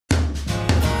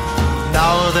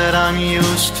Now that I'm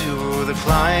used to the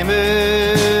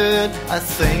climate, I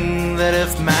think that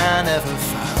if man ever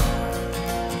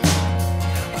found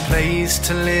a place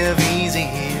to live easy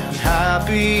and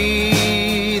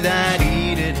happy, that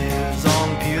Eden is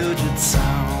on Puget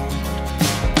Sound.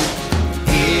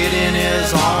 Eden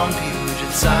is on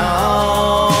Puget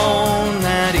Sound.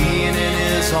 That Eden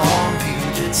is on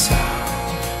Puget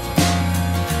Sound.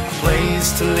 A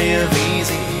place to live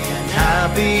easy and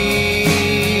happy.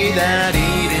 That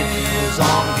Eden is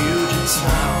on Puget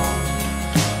Sound.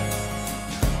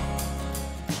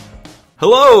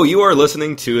 Hello, you are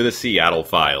listening to the Seattle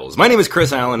Files. My name is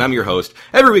Chris Allen, I'm your host.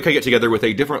 Every week I get together with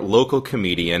a different local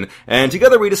comedian, and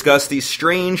together we discuss the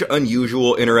strange,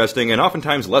 unusual, interesting, and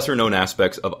oftentimes lesser-known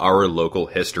aspects of our local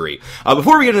history.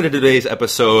 Before we get into today's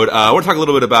episode, I want to talk a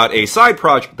little bit about a side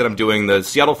project that I'm doing. The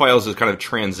Seattle Files is kind of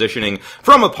transitioning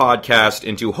from a podcast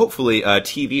into, hopefully, a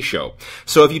TV show.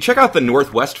 So if you check out the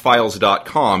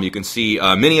northwestfiles.com, you can see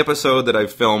a mini episode that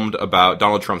I've filmed about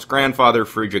Donald Trump's grandfather,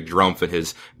 Friedrich Drumpf, and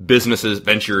his businesses,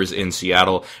 ventures in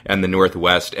Seattle and the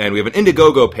Northwest. And we have an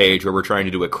Indiegogo page where we're trying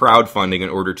to do a crowdfunding in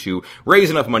order to raise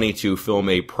enough money to film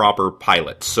a proper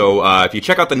pilot. So if you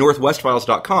check out the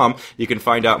northwestfiles.com, you can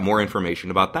find out more information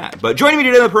about that. But joining me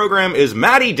today on the program is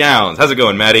Maddie Downs. How's it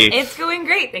going, Maddie? It's going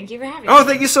great. Thank you for having me. Oh,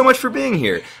 thank you so much for being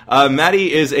here.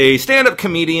 Maddie is a stand-up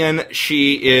comedian.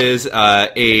 She is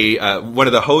one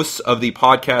of the hosts of the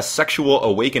podcast Sexual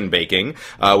Awaken Baking,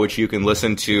 which you can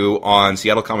listen to on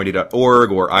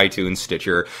seattlecomedy.org or iTunes,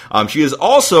 Stitcher. She is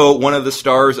also one of the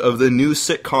stars of the new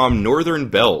sitcom Northern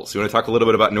Bells. You want to talk a little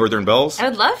bit about Northern Bells? I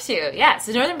would love to, yeah.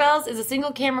 So Northern Bells is a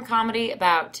single-camera comedy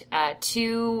about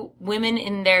two women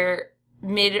in their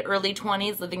mid-early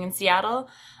 20s living in Seattle.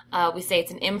 We say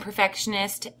it's an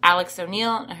imperfectionist, Alex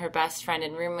O'Neill, and her best friend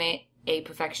and roommate, a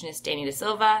perfectionist, Danny Da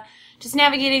Silva, just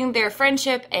navigating their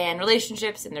friendship and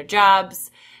relationships and their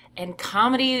jobs. And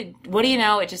comedy, what do you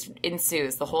know? It just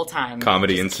ensues the whole time.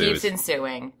 Comedy it ensues. Keeps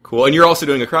ensuing. Cool. And you're also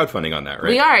doing a crowdfunding on that, right?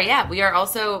 We are, yeah. We are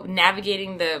also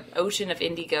navigating the ocean of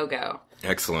Indiegogo.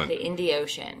 Excellent. The Indie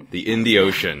Ocean. The Indie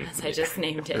Ocean. As I just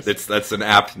named it. That's an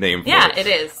apt name for it. Yeah, it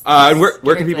is. And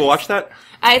where can people watch that?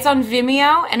 It's on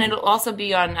Vimeo, and it'll also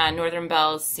be on Northern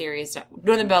Bells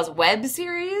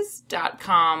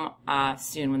webseries.com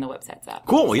soon when the website's up.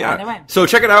 Cool, yeah. Either way. So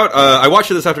check it out. I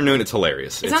watched it this afternoon. It's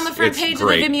hilarious. It's on the front page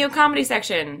great. of the Vimeo comedy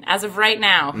section as of right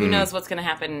now. Who knows what's going to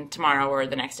happen tomorrow or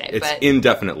the next day? It's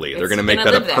indefinitely. They're going to make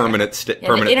that a permanent the page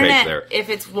internet, there. If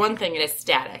it's one thing, it is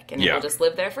static, and it will just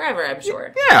live there forever, I'm sure.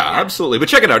 Yeah, absolutely. But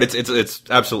check it out. It's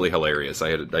absolutely hilarious.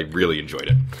 I really enjoyed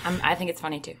it. I think it's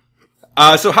funny, too.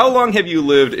 So how long have you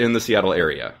lived in the Seattle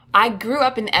area? I grew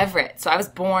up in Everett, so I was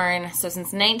born, since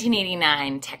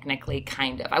 1989, technically,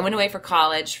 kind of. I went away for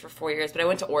college for 4 years, but I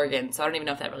went to Oregon, so I don't even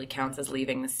know if that really counts as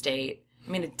leaving the state.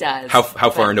 I mean, it does. How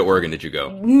far into Oregon did you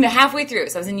go? Halfway through.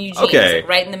 So I was in Eugene, so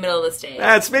right in the middle of the state.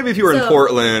 That's maybe if you were in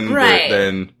Portland, right,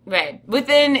 then... Right.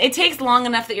 It takes long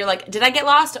enough that you're like, did I get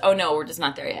lost? Oh, no, we're just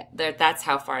not there yet. That's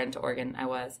how far into Oregon I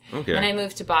was. Okay. And I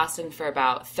moved to Boston for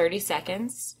about 30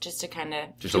 seconds, just to kind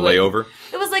of... Just a layover?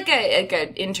 It was like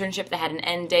an internship that had an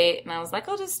end date, and I was like,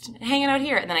 I'll just hang it out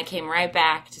here. And then I came right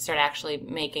back to start actually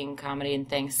making comedy and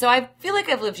things. So I feel like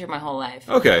I've lived here my whole life.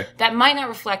 Okay. That might not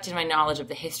reflect in my knowledge of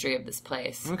the history of this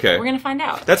place. Okay. We're going to find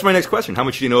out. That's my next question. How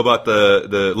much do you know about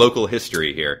the local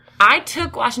history here? I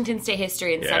took Washington State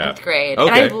history in 7th grade, okay.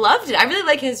 and I loved it. I really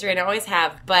like history, and I always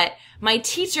have. But my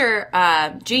teacher,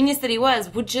 genius that he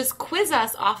was, would just quiz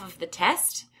us off of the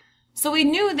test. So we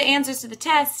knew the answers to the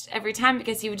test every time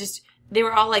because they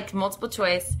were all like multiple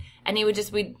choice, and we'd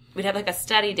have like a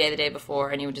study day the day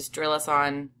before, and he would just drill us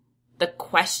on the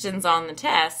questions on the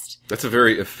test. That's a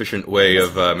very efficient way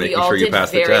of making sure you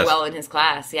pass the test. We all did very well in his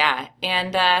class, yeah.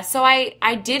 And so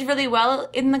I did really well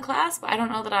in the class, but I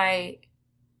don't know that I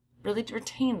really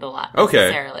retained a lot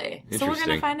necessarily. So we're going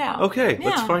to find out. Okay,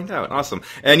 let's find out. Awesome.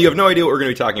 And you have no idea what we're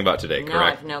going to be talking about today, correct? No, I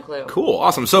have no clue. Cool,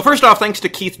 awesome. So first off, thanks to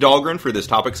Keith Dahlgren for this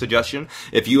topic suggestion.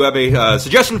 If you have a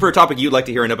suggestion for a topic you'd like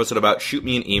to hear an episode about, shoot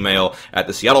me an email at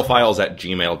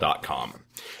theseattlefiles@gmail.com.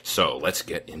 So let's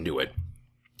get into it.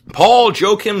 Paul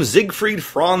Joachim Ziegfried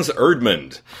Franz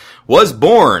Erdmann was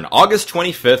born August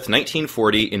 25th,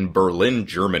 1940 in Berlin,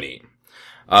 Germany.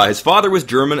 His father was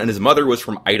German and his mother was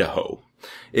from Idaho.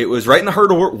 It was right in the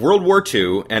heart of World War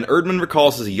II, and Erdmann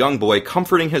recalls as a young boy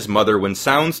comforting his mother when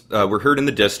sounds were heard in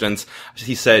the distance.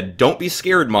 He said, "Don't be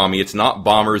scared, Mommy. It's not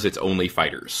bombers, it's only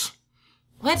fighters."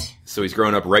 What? So he's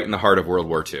grown up right in the heart of World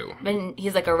War II. And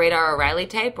he's like a Radar O'Reilly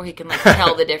type where he can like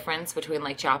tell the difference between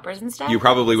like choppers and stuff? You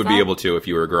probably would be able to if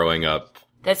you were growing up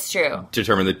That's true.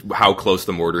 Determine how close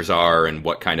the mortars are and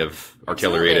what kind of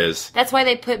artillery it is. That's why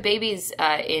they put babies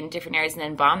in different areas and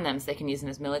then bomb them so they can use them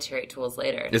as military tools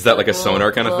later. Is that like a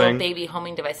sonar kind of thing? Baby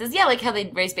homing devices. Yeah, like how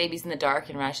they raise babies in the dark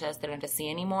in Russia so they don't have to see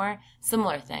anymore.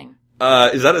 Similar thing.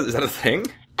 Is that a thing?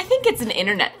 I think it's an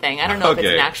internet thing. I don't know if it's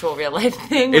an actual real life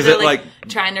thing. Is it like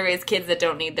trying to raise kids that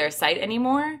don't need their sight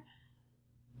anymore?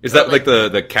 Is that like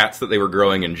the cats that they were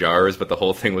growing in jars, but the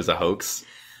whole thing was a hoax?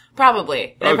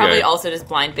 Probably. They're probably also just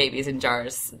blind babies in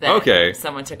jars that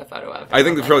someone took a photo of. I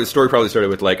think the story probably started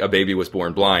with like a baby was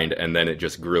born blind and then it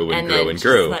just grew and grew and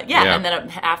grew. Like, and then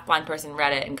a half-blind person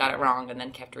read it and got it wrong and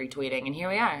then kept retweeting, and here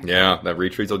we are. Yeah, that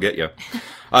retweets will get you.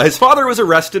 His father was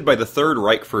arrested by the Third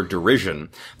Reich for derision,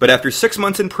 but after 6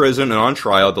 months in prison and on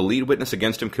trial, the lead witness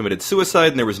against him committed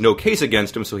suicide and there was no case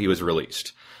against him, so he was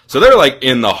released. So they're like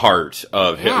in the heart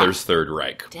of Hitler's Third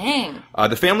Reich. Dang.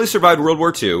 The family survived World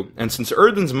War II, and since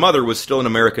Erdman's mother was still an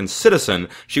American citizen,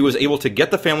 she was able to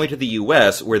get the family to the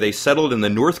U.S., where they settled in the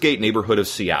Northgate neighborhood of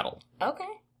Seattle. Okay.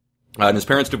 And his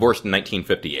parents divorced in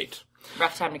 1958.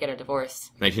 Rough time to get a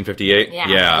divorce. 1958? Yeah. I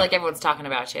feel like everyone's talking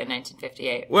about you in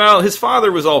 1958. Well, his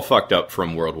father was all fucked up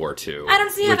from World War II. I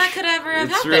don't see how that could ever have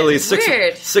happened. It's really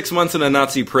weird. 6 months in a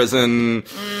Nazi prison.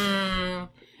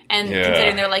 And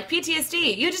considering they're like,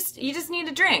 PTSD, you just need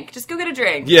a drink. Just go get a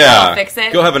drink. Yeah. That'll fix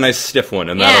it. Go have a nice stiff one,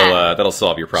 and that'll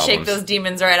solve your problems. Shake those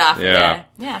demons right off.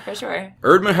 Yeah, for sure.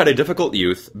 Erdman had a difficult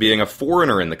youth, being a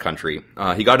foreigner in the country.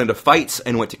 He got into fights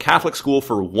and went to Catholic school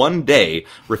for 1 day,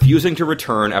 refusing to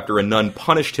return after a nun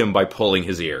punished him by pulling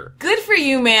his ear. Good for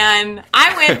you, man.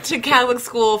 I went to Catholic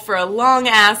school for a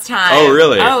long-ass time. Oh,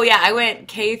 really? Oh, yeah. I went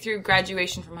K through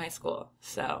graduation from high school,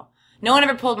 so... No one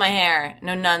ever pulled my hair.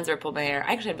 No nuns ever pulled my hair.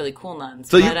 I actually had really cool nuns.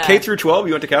 So you K through 12?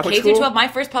 You went to Catholic school? K through 12. My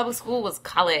first public school was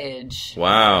college.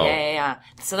 Wow. Yeah.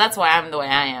 So that's why I'm the way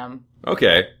I am.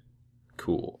 Okay.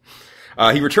 Cool.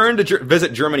 He returned to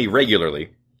visit Germany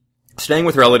regularly, staying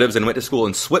with relatives, and went to school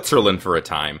in Switzerland for a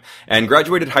time, and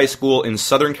graduated high school in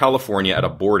Southern California at a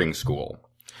boarding school.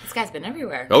 This guy's been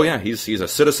everywhere. Oh yeah, he's a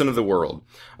citizen of the world.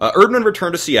 Erdman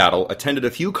returned to Seattle, attended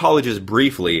a few colleges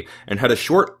briefly, and had a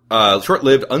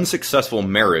short-lived, unsuccessful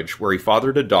marriage where he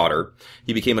fathered a daughter.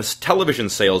 He became a television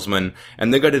salesman,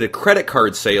 and then got into the credit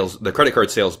card sales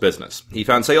business. He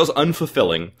found sales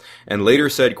unfulfilling, and later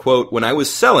said, quote, "When I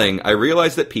was selling, I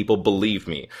realized that people believed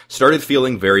me. Started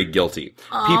feeling very guilty.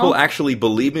 Aww. People actually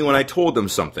believed me when I told them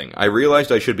something. I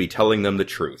realized I should be telling them the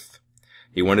truth."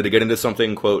 He wanted to get into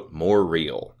something, quote, more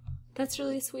real. That's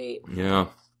really sweet. Yeah.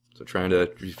 So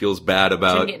he feels bad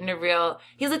about... Trying to get into real...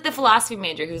 He's like the philosophy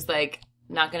major who's like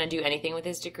not going to do anything with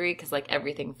his degree because like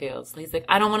everything feels. He's like,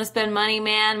 I don't want to spend money,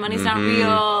 man. Money's not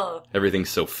real. Everything's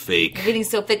so fake.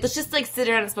 Let's just like sit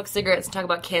around and smoke cigarettes and talk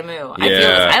about Camus. Yeah. I feel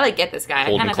this. I like get this guy.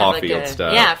 Holding I kind of coffee have like and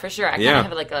stuff. Yeah, for sure. I kind of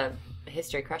have like a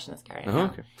history crush on this guy right now.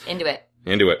 Okay. Into it.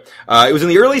 It was in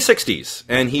the early 60s,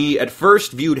 and he at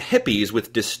first viewed hippies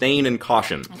with disdain and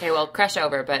caution. Okay, well, crush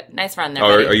over, but nice run there.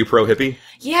 Are you pro-hippie?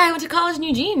 Yeah, I went to college in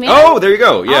Eugene, man. Oh, there you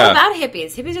go, yeah. All about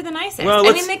hippies. Hippies are the nicest. Well,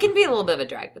 I mean, they can be a little bit of a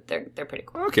drag, but they're pretty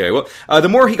cool. Okay, well, the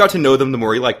more he got to know them, the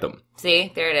more he liked them.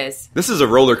 See, there it is. This is a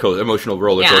emotional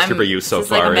roller coaster for you so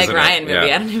far, this is like a Meg isn't it? Ryan movie.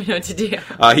 Yeah. I don't even know what to do.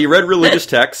 He read religious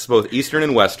texts, both Eastern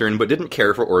and Western, but didn't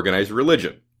care for organized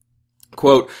religion.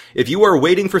 Quote, "If you are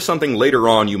waiting for something later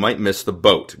on, you might miss the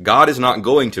boat. God is not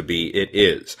going to be, it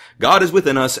is. God is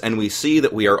within us, and we see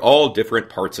that we are all different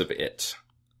parts of it."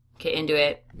 Okay, into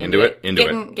it. Getting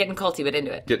culty, but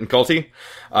into it. Getting culty?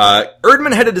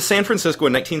 Erdman headed to San Francisco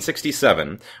in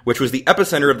 1967, which was the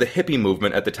epicenter of the hippie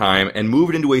movement at the time, and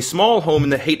moved into a small home in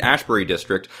the Haight-Ashbury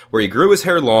district, where he grew his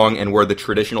hair long and wore the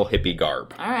traditional hippie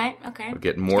garb. All right, okay. We're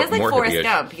getting more hippie-ish. He's like Forrest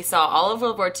Gump. He saw all of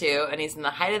World War II, and he's in the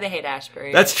height of the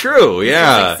Haight-Ashbury. That's true,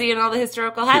 yeah. He's like seeing all the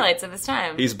historical highlights of his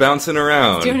time. He's bouncing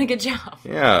around. He's doing a good job.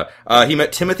 Yeah. He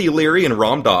met Timothy Leary and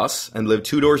Ram Dass, and lived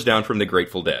 2 doors down from the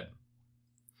Grateful Dead.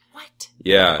 What?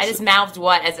 Yeah. I just mouthed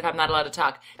what as if I'm not allowed to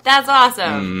talk. That's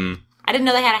awesome. I didn't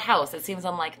know they had a house. It seems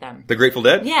unlike them. The Grateful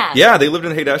Dead? Yeah. Yeah, they lived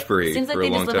in Haight-Ashbury. Seems like for they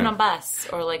a long just live in time. a bus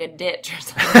or like a ditch or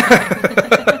something.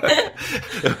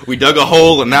 We dug a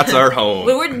hole and that's our home.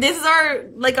 This is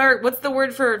our what's the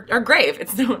word for our grave?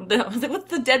 It's what's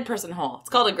the dead person hole? It's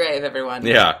called a grave, everyone.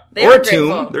 Yeah. They or are a tomb.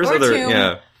 grateful. There's or other tomb.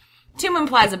 yeah. Tomb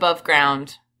implies above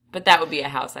ground, but that would be a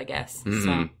house, I guess.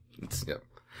 So. Yeah.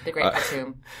 The Grateful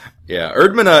Tomb. Yeah.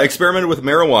 Erdman experimented with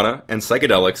marijuana and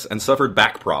psychedelics and suffered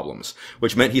back problems,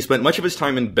 which meant he spent much of his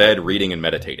time in bed reading and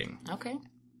meditating. Okay.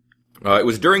 It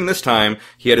was during this time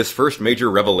he had his first major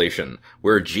revelation,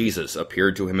 where Jesus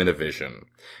appeared to him in a vision.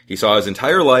 He saw his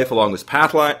entire life along with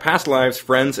past lives,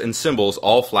 friends, and symbols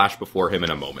all flash before him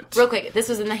in a moment. Real quick, this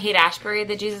was in the Haight-Ashbury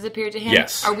that Jesus appeared to him?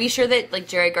 Yes. Are we sure that, like,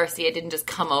 Jerry Garcia didn't just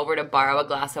come over to borrow a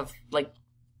glass of, like,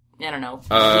 I don't know,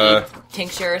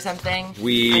 tincture or something?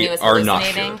 We are not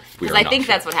sure. Because I think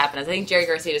that's what happened. I think Jerry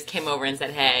Garcia just came over and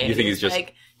said, hey. You think he's just...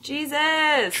 like,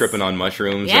 Jesus! Tripping on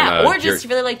mushrooms? Yeah, and, or just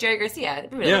really like Jerry Garcia.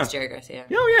 Everybody likes Jerry Garcia.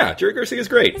 Oh, yeah. Jerry Garcia is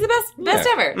great. He's the best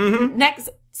ever. Mm-hmm. Next,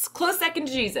 close second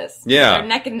to Jesus. Yeah. They're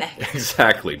neck and neck.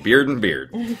 Exactly. Beard and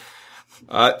beard.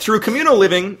 Through communal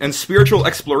living and spiritual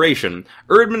exploration,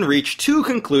 Erdman reached two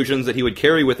conclusions that he would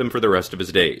carry with him for the rest of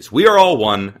his days. We are all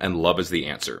one, and love is the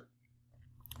answer.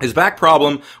 His back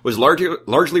problem was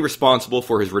largely responsible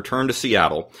for his return to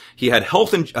Seattle. He had a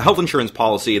health insurance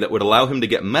policy that would allow him to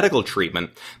get medical treatment,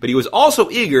 but he was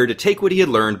also eager to take what he had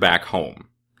learned back home.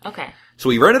 Okay. So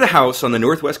he rented a house on the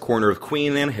northwest corner of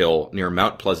Queen Anne Hill near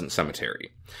Mount Pleasant Cemetery.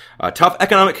 Tough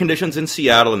economic conditions in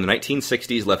Seattle in the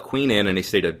 1960s left Queen Anne in a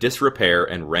state of disrepair,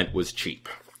 and rent was cheap.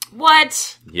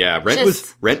 What? Yeah,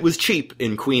 rent was cheap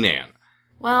in Queen Anne.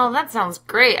 Well, that sounds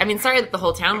great. I mean, sorry that the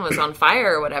whole town was on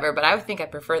fire or whatever, but I would think I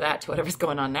prefer that to whatever's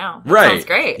going on now. That sounds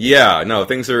great. Yeah, no,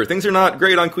 things are not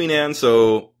great on Queen Anne,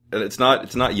 so it's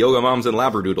not yoga moms and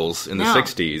labradoodles in the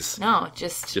 60s. No,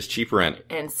 just cheap rent.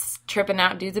 And tripping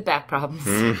out dudes with back problems.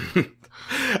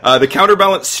 The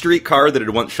counterbalanced streetcar that had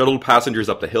once shuttled passengers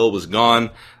up the hill was gone.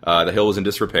 The hill was in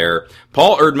disrepair.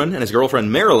 Paul Erdman and his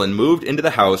girlfriend Marilyn moved into the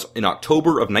house in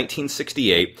October of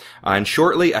 1968, and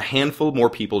shortly a handful more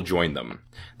people joined them.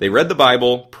 They read the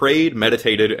Bible, prayed,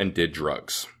 meditated, and did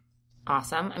drugs.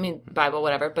 Awesome. I mean, Bible,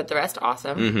 whatever, but the rest,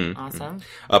 awesome. Mm-hmm. Awesome.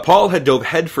 Paul had dove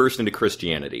headfirst into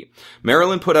Christianity.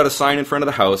 Marilyn put out a sign in front of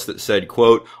the house that said,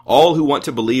 quote, "All who want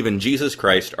to believe in Jesus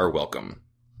Christ are welcome."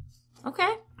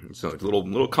 Okay. So it's a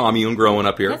little commune growing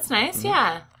up here. That's nice,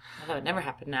 yeah. That would never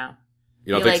happen now.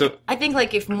 You don't think so? I think,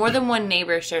 like, if more than one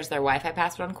neighbor shares their Wi-Fi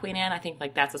password on Queen Anne, I think,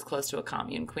 like, that's as close to a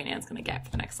commune Queen Anne's going to get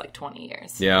for the next, like, 20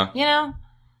 years. Yeah. You know?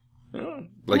 Like,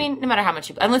 I mean, no matter how much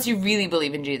unless you really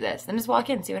believe in Jesus, then just walk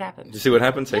in and see what happens. Just see what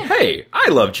happens? Say, hey, I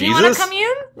love Jesus. You want to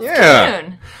commune? Yeah.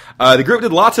 Commune. The group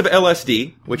did lots of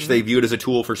LSD, which they viewed as a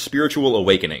tool for spiritual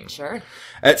awakening. Sure.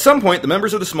 At some point, the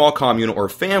members of the small commune, or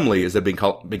family as they've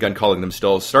begun calling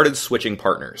themselves, started switching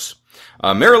partners.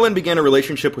 Marilyn began a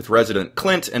relationship with resident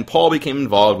Clint, and Paul became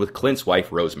involved with Clint's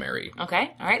wife, Rosemary.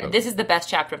 Okay, all right. This is the best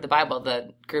chapter of the Bible,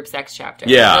 the group sex chapter.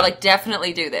 Yeah. They're like,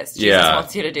 definitely do this. Jesus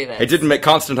wants you to do this. It didn't make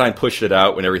Constantine pushed it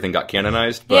out when everything got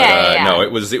canonized, but no,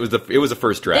 it was the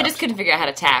first draft. They just couldn't figure out how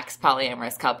to tax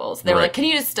polyamorous couples. They were like, can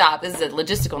you just stop? This is a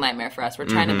logistical nightmare for us. We're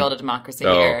trying to build a democracy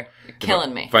here. You're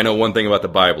killing me. If I know one thing about the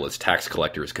Bible, it's tax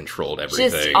collectors controlled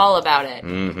everything. Just all about it.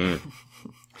 Mm-hmm.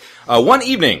 One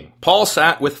evening, Paul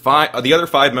sat with the other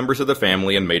 5 members of the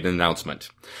family and made an announcement.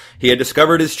 He had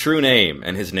discovered his true name,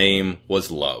 and his name was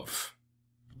Love.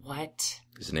 What?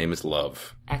 His name is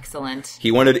Love. Excellent.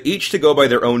 He wanted each to go by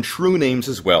their own true names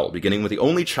as well, beginning with the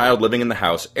only child living in the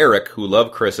house, Eric, who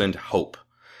Love christened Hope.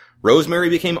 Rosemary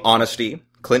became Honesty,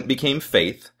 Clint became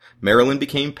Faith, Marilyn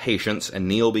became Patience, and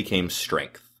Neil became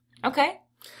Strength. Okay.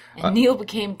 And Neil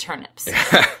became Turnips.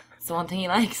 It's the one thing he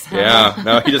likes. Yeah,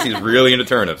 no, he's really into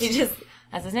turnips.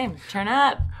 That's his name,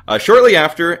 Turnip. Shortly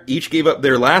after, each gave up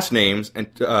their last names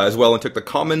and as well and took the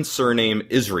common surname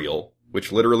Israel,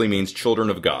 which literally means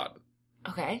children of God.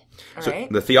 Okay, all so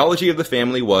right. The theology of the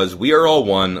family was, we are all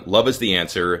one, love is the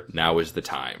answer, now is the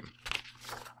time.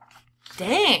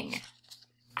 Dang.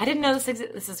 I didn't know this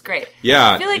existed. This is great.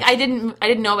 Yeah. I feel like I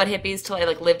didn't know about hippies till I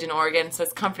lived in Oregon, so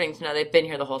it's comforting to know they've been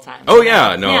here the whole time. Oh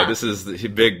yeah, no, this is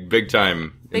big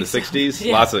time in the 60s.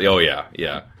 Yeah. Lots of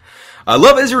yeah.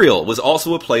 Love Israel was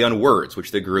also a play on words,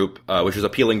 which which was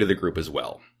appealing to the group as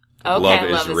well.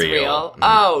 Okay, Love is real.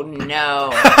 Oh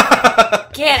no.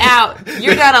 Get out.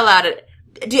 You're not allowed to.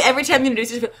 Every time you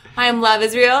introduce yourself, I am Love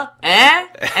Israel.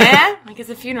 Like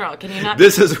it's a funeral. Can you not?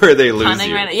 This is where they lose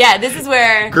you. Yeah, this is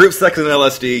where group sex and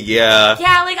LSD. Yeah.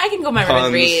 Yeah, I can go my room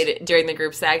and read during the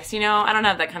group sex. I don't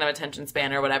have that kind of attention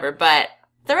span or whatever. But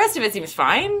the rest of it seems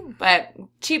fine. But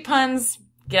cheap puns,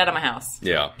 get out of my house.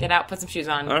 Yeah. Get out, put some shoes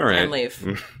on, all right, and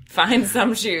leave. Find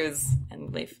some shoes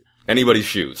and leave. Anybody's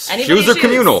shoes. Shoes are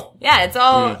communal. Yeah, it's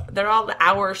all they're all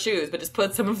our shoes, but just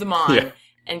put some of them on. Yeah.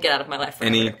 And get out of my life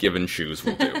forever. Any given shoes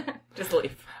will do. Just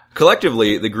leave.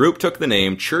 Collectively, the group took the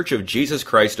name Church of Jesus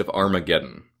Christ of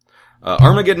Armageddon.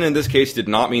 Armageddon in this case did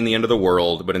not mean the end of the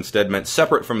world, but instead meant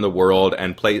separate from the world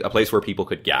and a place where people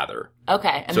could gather.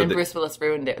 Okay, and so then Bruce Willis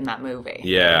ruined it in that movie.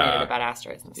 Yeah. He made it about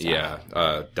asteroids and stuff.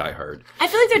 Yeah, Die Hard. I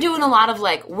feel like they're doing a lot of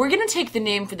we're going to take the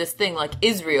name for this thing, like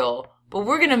Israel, but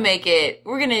we're going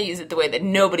to use it the way that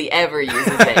nobody ever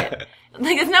uses it.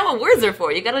 Like, it's not what words are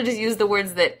for. You got to just use the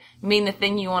words that mean the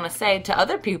thing you want to say to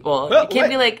other people. You can't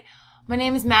be like, my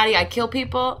name is Maddie, I kill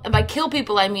people. And by kill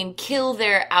people, I mean kill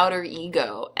their outer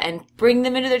ego and bring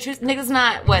them into their truth. That's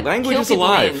not what language kill is people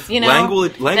alive. Means, you know?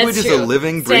 Language is a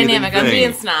living, breathing dynamic. thing. I'm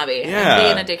being snobby. Yeah. I'm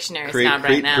being a dictionary snob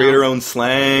right now. Create our own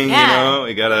slang, Yeah. you know?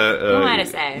 You gotta... What am I to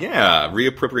say? Yeah,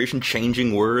 reappropriation,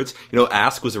 changing words. You know,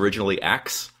 ask was originally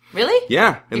axe. Really?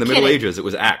 Yeah, in the Middle kidding. Ages, it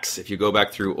was axe. If you go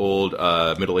back through old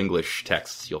Middle English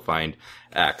texts, you'll find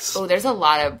axe. Oh, there's a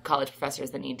lot of college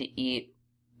professors that need to eat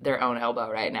their own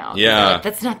elbow right now. Yeah. Like,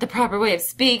 that's not the proper way of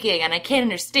speaking, and I can't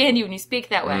understand you when you speak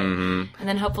that way. Mm-hmm. And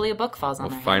then hopefully a book falls on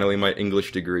their head. Finally, my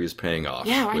English degree is paying off.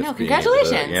 Yeah, I with know. being able to-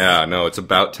 Congratulations. Yeah, no, it's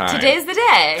about time. Today's the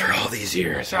day. For all these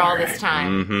years. For all this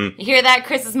time. You hear that,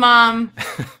 Chris's mom?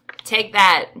 Take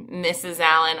that, Mrs.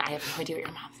 Allen. I have no idea what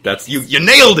your mom's name That's you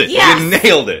nailed it! Yes! You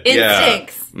nailed it!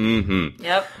 Instincts. Yeah. Mm-hmm.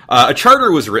 Yep. A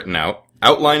charter was written out,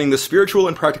 outlining the spiritual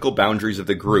and practical boundaries of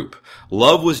the group.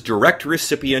 Love was direct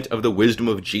recipient of the wisdom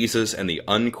of Jesus and the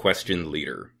unquestioned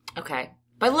leader. Okay.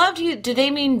 By love, do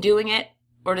they mean doing it?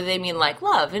 Or do they mean, like,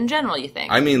 love in general, you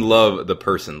think? I mean love, the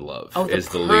person love is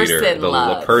the leader.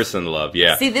 The person love,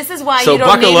 yeah. See, this is why so you don't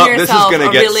buckle name up, yourself this is going a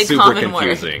to get really super common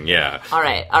confusing, word. yeah. All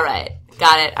right.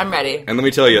 Got it. I'm ready. And let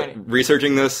me tell you,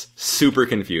 researching this, super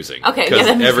confusing. Okay, because yeah,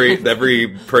 that makes sense. every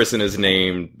person is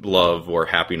named love or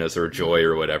happiness or joy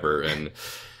or whatever, and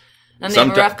they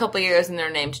have a rough couple years, and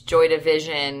they're named Joy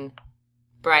Division,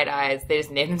 Bright Eyes. They just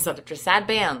named themselves after sad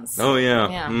bands. Oh yeah,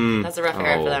 Yeah, that's a rough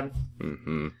era for them.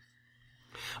 Mm-hmm.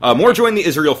 More joined the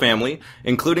Israel family,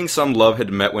 including some Love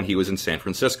had met when he was in San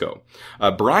Francisco.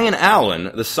 Brian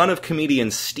Allen, the son of comedian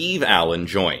Steve Allen,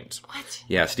 joined. What?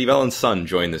 Yeah, Steve Allen's son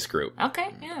joined this group. Okay,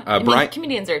 yeah.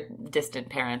 Comedians are distant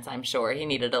parents, I'm sure. He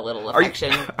needed a little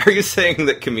affection. Are you saying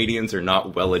that comedians are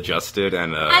not well-adjusted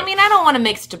and... I mean, I don't want to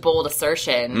make such a bold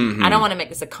assertion. Mm-hmm. I don't want to make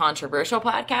this a controversial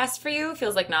podcast for you. It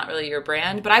feels like not really your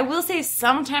brand. But I will say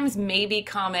sometimes maybe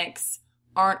comics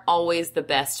aren't always the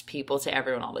best people to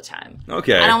everyone all the time.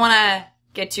 Okay. I don't want to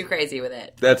get too crazy with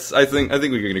it. I think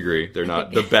we can agree. They're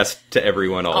not the best to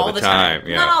everyone all the time.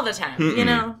 Yeah. Not all the time. You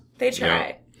know, they try.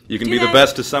 Yeah. You can be the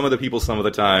best to some of the people some of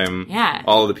the time. Yeah.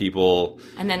 All of the people.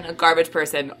 And then a garbage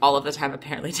person all of the time,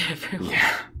 apparently, to everyone.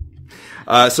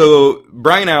 Yeah. So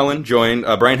Brian Allen joined.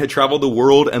 Brian had traveled the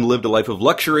world and lived a life of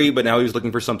luxury, but now he was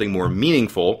looking for something more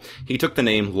meaningful. He took the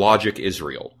name Logic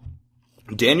Israel.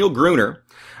 Daniel Gruner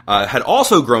had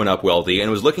also grown up wealthy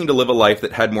and was looking to live a life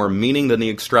that had more meaning than the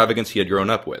extravagance he had grown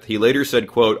up with. He later said,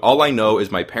 quote, "All I know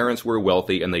is my parents were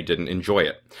wealthy and they didn't enjoy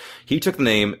it." He took the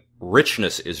name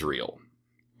Richness Israel.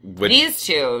 These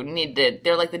two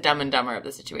they're like the Dumb and Dumber of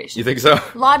the situation. You think so?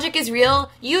 Logic is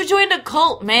real. You joined a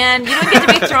cult, man. You don't get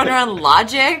to be thrown around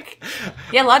logic.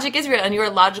 Yeah, logic is real, and you are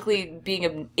logically being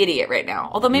an idiot right now.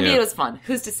 Although maybe it was fun.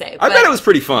 Who's to say? I bet it was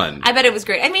pretty fun. I bet it was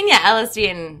great. I mean, yeah, LSD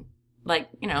and, like,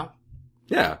 you know.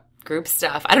 Yeah. Group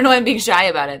stuff. I don't know why I'm being shy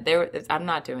about it. I'm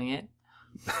not doing it.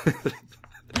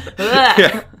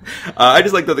 Yeah. I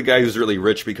just like that the guy who's really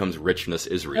rich becomes Richness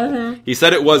Israel. Mm-hmm. He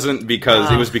said it wasn't because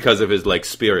it was because of his like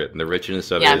spirit and the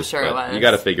richness of yeah, his. I'm sure it was. You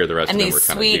got to figure the rest and of them were these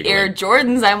kind of sweet Air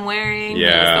Jordans I'm wearing. Yeah,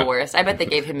 it was the worst. I bet they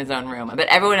gave him his own room. I bet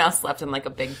everyone else slept in like a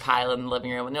big pile in the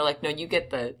living room, and they're like, "No, you get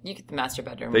the master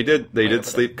bedroom." They did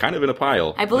sleep kind of in a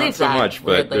pile. I believe not so that, much,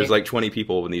 but weirdly. there's like 20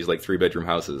 people in these like 3-bedroom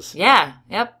houses. Yeah.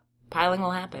 Yep. Piling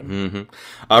will happen.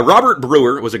 Mm-hmm. Robert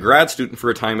Brewer was a grad student for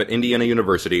a time at Indiana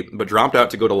University, but dropped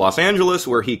out to go to Los Angeles,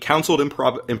 where he counseled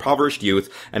impoverished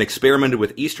youth and experimented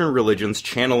with Eastern religions,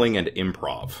 channeling, and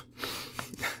improv.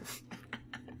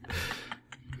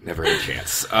 Never had a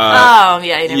chance. He never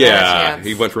had a chance.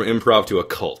 He went from improv to a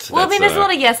cult. Well, I mean, there's a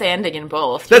lot of yes-anding in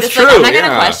both. That's just true, Like, I'm not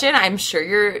going to question. I'm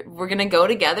sure we're going to go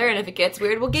together, and if it gets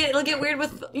weird, it'll get weird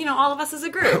with, all of us as a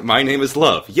group. My name is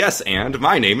Love. Yes, and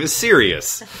my name is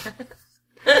Sirius.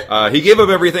 He gave up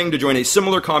everything to join a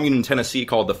similar commune in Tennessee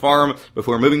called The Farm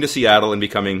before moving to Seattle and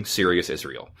becoming Sirius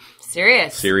Israel.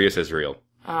 Sirius Israel.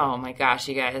 Oh my gosh,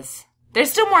 you guys. There's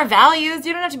still more values.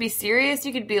 You don't have to be serious.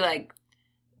 You could be like,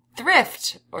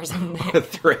 thrift or something.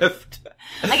 Thrift.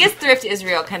 I guess thrift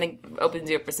Israel kind of opens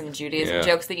you up for some Judaism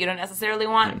jokes that you don't necessarily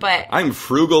want, but... I'm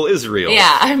frugal Israel.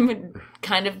 Yeah, I'm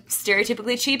kind of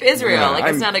stereotypically cheap Israel. Yeah,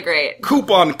 it's not a great...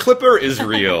 Coupon clipper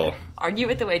Israel. Argue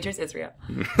with the waitress Israel.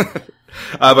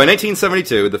 By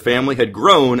 1972, the family had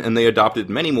grown and they adopted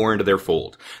many more into their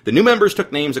fold. The new members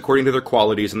took names according to their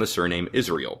qualities and the surname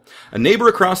Israel. A neighbor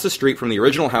across the street from the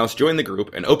original house joined the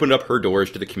group and opened up her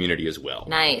doors to the community as well.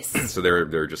 Nice. So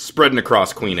they're just spreading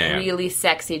across Queen Anne. Really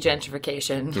sexy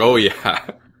gentrification. Oh, yeah.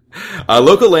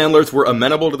 Local landlords were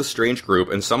amenable to the strange group,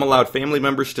 and some allowed family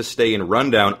members to stay in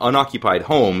rundown, unoccupied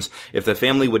homes if the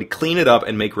family would clean it up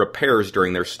and make repairs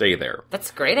during their stay there.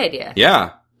 That's a great idea.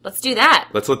 Yeah. Let's do that.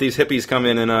 Let's let these hippies come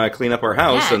in and clean up our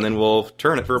house, and then we'll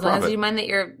turn it for a profit. As long as you mind that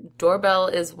your doorbell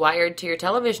is wired to your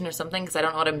television or something, because I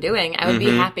don't know what I'm doing, I would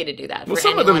be happy to do that for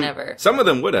anyone ever. Some of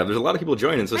them would have. There's a lot of people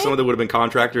joining, so some of them would have been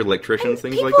contractors, electricians,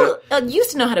 things like that. People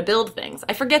used to know how to build things.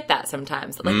 I forget that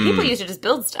sometimes. Like, people used to just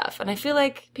build stuff, and I feel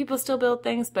like people still build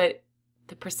things, but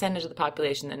the percentage of the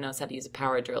population that knows how to use a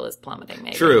power drill is plummeting,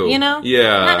 maybe. True. You know?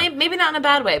 Yeah. Maybe not in a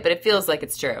bad way, but it feels like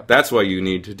it's true. That's why you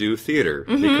need to do theater,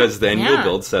 because then you'll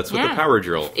build sets with the power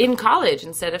drill. In college,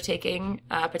 instead of taking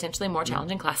potentially more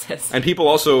challenging classes. And people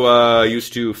also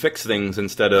used to fix things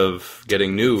instead of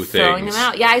getting new things. Throwing them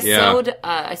out. Yeah,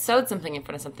 I sewed something in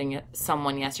front of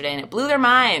someone yesterday, and it blew their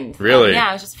mind. Really? Yeah,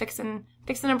 I was just fixing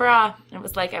a bra, and it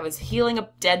was like I was healing a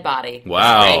dead body.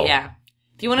 Wow. Great, yeah.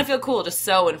 If you want to feel cool, just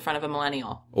sew in front of a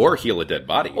millennial. Or heal a dead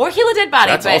body.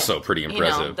 That's also pretty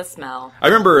impressive. You know, the smell. I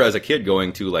remember as a kid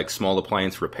going to, like, small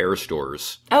appliance repair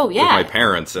stores. Oh, yeah. With my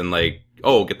parents, and, like,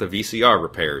 get the VCR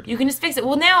repaired. You can just fix it.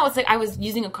 Well, now it's like I was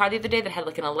using a car the other day that had,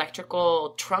 like, an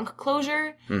electrical trunk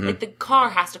closure. Like, the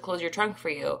car has to close your trunk for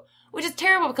you. Which is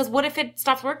terrible, because what if it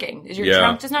stops working? Is your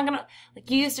trunk just not gonna... Like,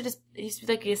 it used to be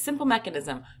like a simple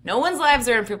mechanism. No one's lives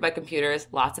are improved by computers.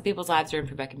 Lots of people's lives are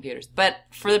improved by computers. But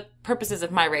for the purposes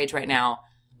of my rage right now,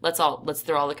 let's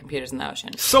throw all the computers in the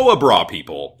ocean. Sew a bra,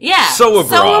 people. Yeah. Sew a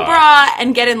bra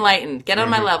and get enlightened. Get on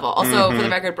my level. Also, for the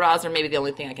record, bras are maybe the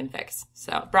only thing I can fix.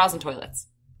 So, bras and toilets.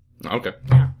 Okay.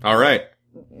 Yeah. All right.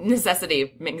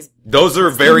 Necessity makes... Those are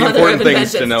very important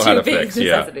things to know how to fix.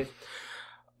 Yeah.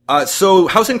 So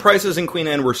housing prices in Queen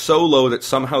Anne were so low that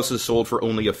some houses sold for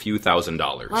only a few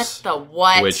 $1,000s. What the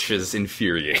what? Which is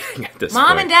infuriating at this point.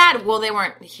 Mom and Dad, well, they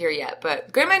weren't here yet,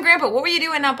 but Grandma and Grandpa, what were you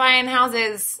doing not buying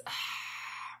houses?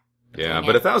 Yeah,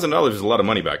 but $1,000 is a lot of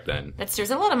money back then. That's true.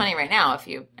 It's a lot of money right now, if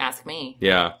you ask me.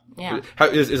 Yeah. Yeah.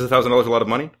 Is $1,000 a lot of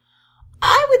money?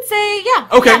 I would say, yeah.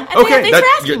 Okay, yeah. okay. Thanks for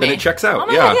asking me. Then it checks out. Oh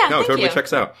my God, yeah, no, totally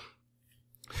checks out.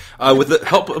 With the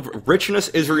help of Richness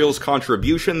Israel's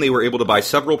contribution, they were able to buy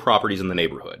several properties in the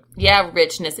neighborhood. Yeah,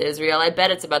 Richness Israel. I bet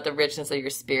it's about the richness of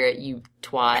your spirit, you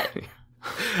twat.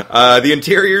 The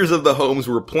interiors of the homes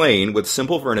were plain, with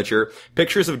simple furniture,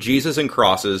 pictures of Jesus and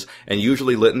crosses, and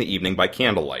usually lit in the evening by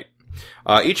candlelight.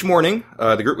 Each morning,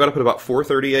 the group got up at about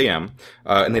 4:30 a.m.,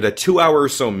 and they had a 2-hour or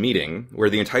so meeting where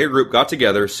the entire group got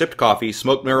together, sipped coffee,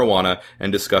 smoked marijuana,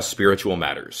 and discussed spiritual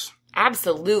matters.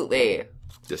 Absolutely.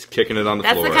 Just kicking it on the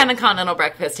floor. That's the kind of continental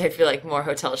breakfast I feel like more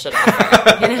hotels should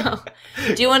offer, you know?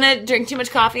 Do you want to drink too much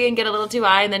coffee and get a little too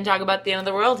high and then talk about the end of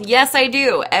the world? Yes, I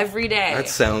do. Every day. That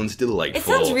sounds delightful. It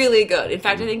sounds really good. In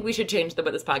fact, I think we should change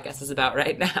what this podcast is about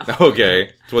right now.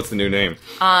 Okay. So what's the new name?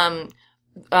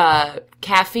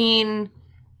 Caffeine,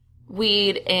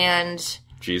 weed, and...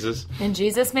 Jesus? And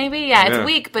Jesus, maybe? Yeah, it's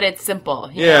weak, but it's simple.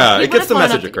 You know? It gets the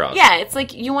message across. Yeah, it's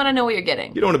like you want to know what you're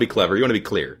getting. You don't want to be clever. You want to be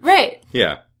clear. Right.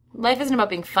 Yeah. Life isn't about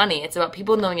being funny. It's about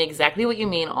people knowing exactly what you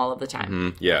mean all of the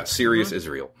time. Yeah, serious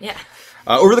Israel. Yeah.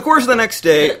 Over the course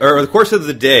of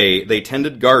the day, they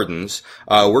tended gardens,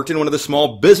 worked in one of the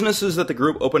small businesses that the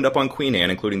group opened up on Queen Anne,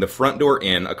 including the Front Door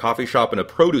Inn, a coffee shop, and a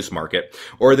produce market,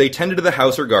 or they tended to the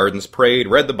house or gardens, prayed,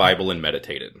 read the Bible, and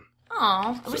meditated.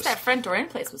 Oh, I wish that Front Door Inn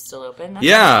place was still open. That's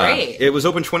great. It was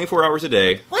open 24 hours a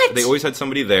day. What? They always had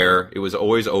somebody there. It was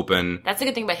always open. That's a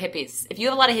good thing about hippies. If you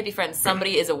have a lot of hippie friends,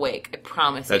 somebody is awake. I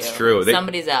promise you. That's true.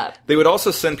 Somebody's up. They would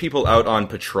also send people out on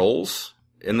patrols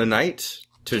in the night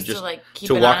to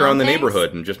walk around the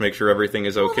neighborhood and just make sure everything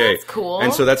is okay. Well, that's cool.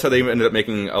 And so that's how they ended up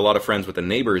making a lot of friends with the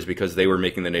neighbors, because they were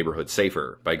making the neighborhood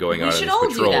safer by going out on these patrols.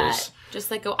 We should all do that. Just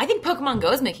like I think Pokemon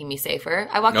Go is making me safer.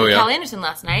 I walked with Cal Anderson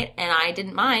last night, and I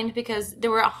didn't mind because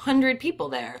there were 100 people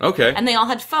there. Okay. And they all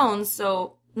had phones,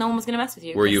 so no one was going to mess with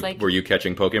you. Were you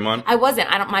catching Pokemon? I wasn't.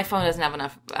 My phone doesn't have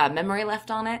enough memory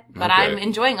left on it, but I'm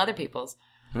enjoying other people's.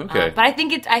 Okay. But I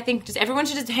think just everyone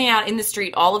should just hang out in the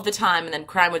street all of the time, and then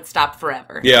crime would stop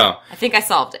forever. Yeah. I think I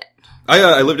solved it.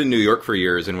 I lived in New York for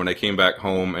years, and when I came back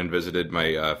home and visited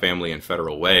my family in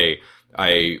Federal Way,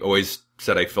 I always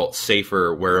said I felt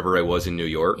safer wherever I was in New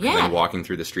York than walking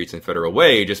through the streets in Federal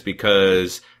Way, just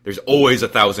because there's always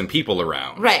 1,000 people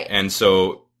around. Right. And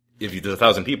so if there's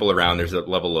 1,000 people around, there's a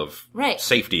level of right.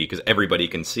 safety because everybody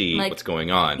can see what's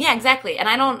going on. Yeah, exactly. And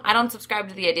I don't subscribe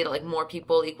to the idea that like more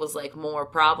people equals like more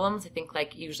problems. I think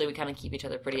like usually we kind of keep each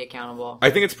other pretty accountable. I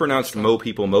think it's pronounced mo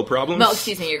people, mo problems. No,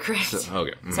 excuse me, you're correct.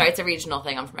 Okay. Mm. Sorry, it's a regional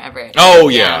thing. I'm from Everett. Oh,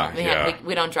 yeah.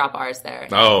 We don't drop ours there.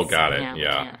 Oh, got it.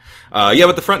 Yeah.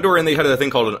 But the front door, and they had a thing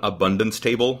called an abundance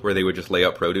table where they would just lay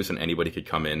out produce and anybody could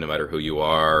come in no matter who you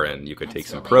are and you could take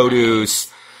some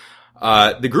produce.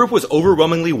 Nice. The group was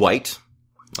overwhelmingly white.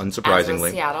 Unsurprisingly. As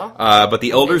was Seattle. But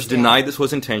the elders denied this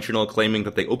was intentional, claiming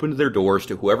that they opened their doors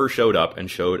to whoever showed up and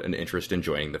showed an interest in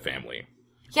joining the family.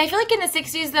 Yeah, I feel like in the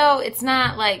 60s, though, it's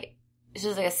not like, it's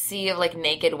just like a sea of like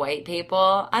naked white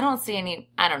people. I don't see any,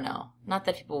 I don't know. Not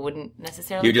that people wouldn't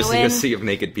necessarily You just go see in. a sea of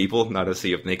naked people, not a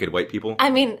sea of naked white people? I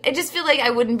mean, I just feel like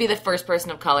I wouldn't be the first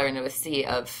person of color into a sea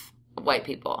of white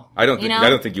people. I don't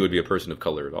think you would be a person of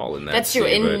color at all in that. That's true.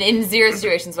 In zero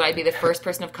situations would I be the first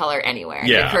person of color anywhere.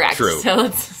 Yeah, you're correct. True. So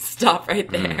let's stop right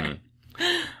there.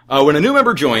 Mm-hmm. When a new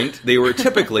member joined, they were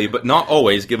typically, but not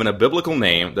always, given a biblical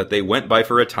name that they went by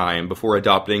for a time before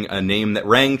adopting a name that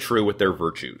rang true with their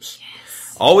virtues.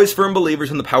 Yes. Always firm believers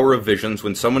in the power of visions,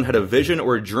 when someone had a vision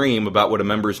or a dream about what a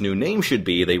member's new name should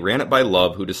be, they ran it by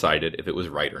love, who decided if it was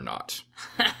right or not.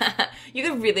 You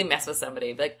could really mess with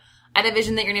somebody. Like, I had a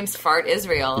vision that your name's Fart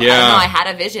Israel. Yeah. I don't know, I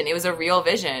had a vision. It was a real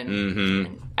vision.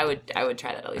 Mm-hmm. I would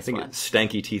try that at least once.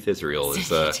 Stanky Teeth Israel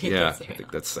is, Israel. I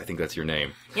think that's your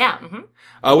name. Yeah.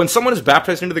 Mm-hmm. When someone is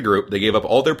baptized into the group, they gave up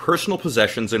all their personal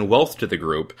possessions and wealth to the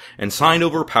group and signed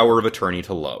over power of attorney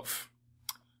to love.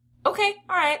 Okay,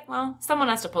 all right. Well, someone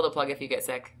has to pull the plug if you get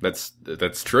sick. That's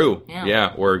true.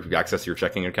 Yeah. Or access your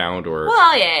checking account or...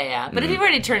 Well, yeah. But if you've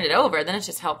already turned it over, then it's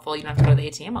just helpful. You don't have to go to the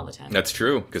ATM all the time. That's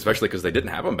true, especially because they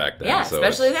didn't have them back then. Yeah, so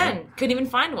especially then. Couldn't even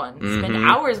find one. Spend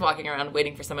hours walking around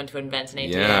waiting for someone to invent an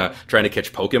ATM. Yeah, trying to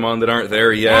catch Pokemon that aren't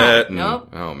there yet. Yeah, nope.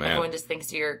 Oh, man. Everyone just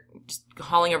thinks you're just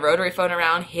hauling a rotary phone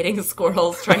around, hitting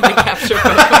squirrels, trying to capture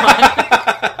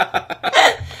Pokemon.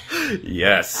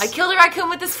 Yes. I killed a raccoon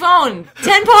with this phone.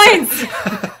 10 points!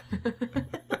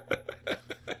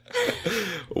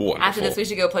 Wonderful. After this, we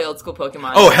should go play old school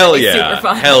Pokemon. Oh, hell yeah. Super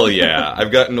fun. Hell yeah.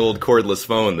 I've got an old cordless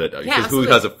phone that, who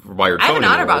has a wired I phone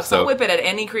have an anymore, OtterBox. so. I'll whip it at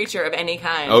any creature of any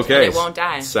kind. Okay. And it won't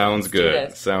die. Sounds Let's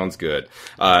good. Sounds good.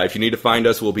 If you need to find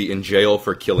us, we'll be in jail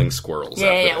for killing squirrels.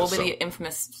 Yeah. We'll be the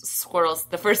infamous squirrels,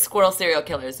 the first squirrel serial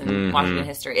killers in Washington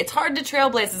history. It's hard to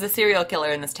trailblaze as a serial killer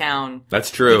in this town. That's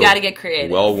true. You gotta get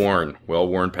creative.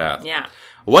 Well-worn path. Yeah.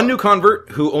 One new convert,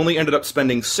 who only ended up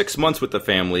spending 6 months with the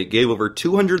family, gave over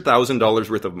 $200,000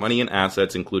 worth of money and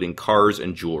assets, including cars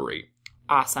and jewelry.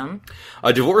 Awesome.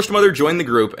 A divorced mother joined the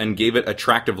group and gave it a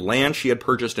tract of land she had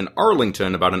purchased in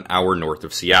Arlington, about an hour north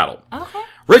of Seattle. Okay.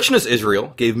 Richness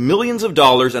Israel gave millions of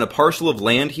dollars and a parcel of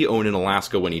land he owned in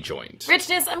Alaska when he joined.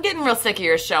 Richness, I'm getting real sick of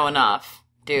your showing off,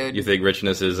 dude. You think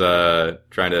Richness is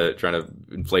trying to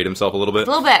inflate himself a little bit?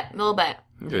 A little bit.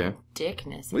 Okay.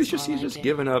 Dickness. Well, he's just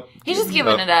giving up. He's just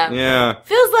giving it up. Yeah.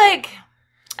 Feels like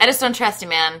I just don't trust you,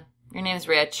 man. Your name's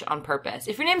Rich on purpose.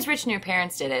 If your name's Rich and your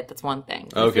parents did it, that's one thing.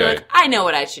 I feel like I know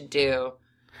what I should do.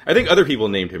 I think other people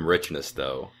named him Richness,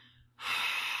 though.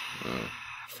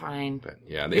 Fine. But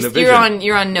yeah, you're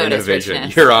on notice,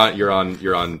 Richness. You're on.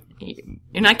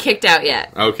 You're not kicked out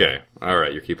yet. Okay. All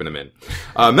right. You're keeping him in.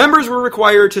 Members were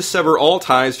required to sever all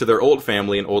ties to their old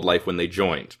family and old life when they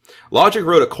joined. Logic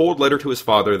wrote a cold letter to his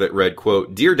father that read,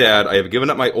 quote, "Dear Dad, I have given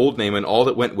up my old name and all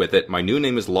that went with it. My new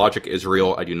name is Logic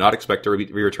Israel. I do not expect to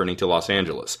be returning to Los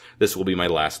Angeles. This will be my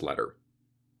last letter."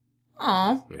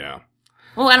 Aw. Yeah.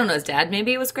 Well, I don't know his dad.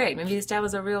 Maybe it was great. Maybe his dad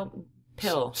was a real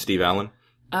pill. Steve Allen?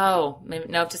 Oh, maybe,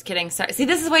 no, just kidding. Sorry. See,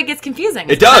 this is why it gets confusing.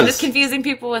 It does. I'm just confusing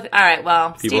people with, all right,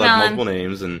 well, People Steve have Allen. multiple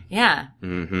names and... Yeah.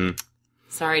 Mm-hmm.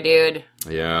 Sorry, dude.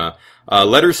 Yeah.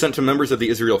 Letters sent to members of the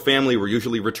Israel family were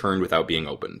usually returned without being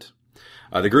opened.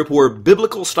 The group wore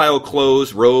biblical-style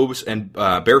clothes, robes, and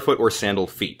barefoot or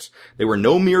sandaled feet. There were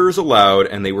no mirrors allowed,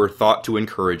 and they were thought to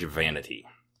encourage vanity.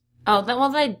 Oh, well,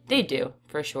 they do,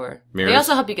 for sure. Mirrors? They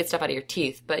also help you get stuff out of your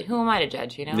teeth, but who am I to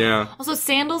judge, you know? Yeah. Also,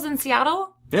 sandals in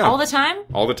Seattle? Yeah. All the time?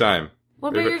 All the time.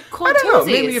 What about your cold I don't know.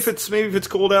 toesies? Maybe if it's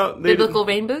cold out. Biblical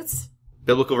rain boots?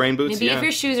 Biblical rain boots, Maybe if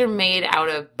your shoes are made out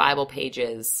of Bible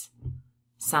pages,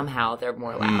 somehow they're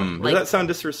more loud. Does that sound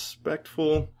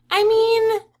disrespectful? I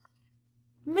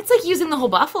mean, it's like using the whole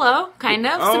buffalo, kind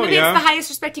of. So maybe it's the highest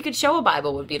respect you could show a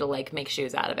Bible would be to, like, make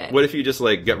shoes out of it. What if you just,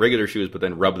 like, get regular shoes but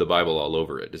then rub the Bible all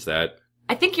over it? Is that...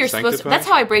 I think you're supposed to... That's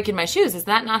how I break in my shoes. Is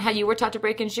that not how you were taught to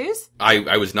break in shoes?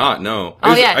 I was not, no.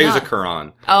 I use a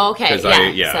Quran. Oh, okay.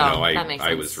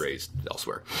 I was raised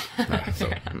elsewhere.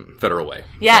 Federal way.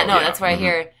 Yeah, so, that's where I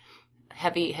hear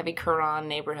heavy Quran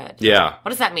neighborhood. Yeah. What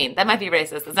does that mean? That might be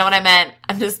racist. That's not what I meant.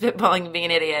 I'm just spitballing and being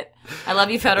an idiot. I love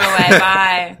you, Federal Way.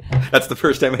 Bye. That's the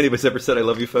first time anybody's ever said I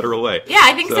love you, Federal Way. Yeah,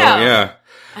 I think so. Yeah.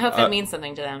 I hope that means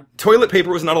something to them. Toilet paper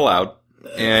was not allowed,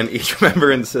 and each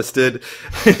member insisted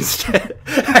instead.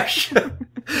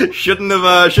 Shouldn't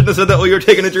have said that while you were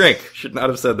taking a drink. Should not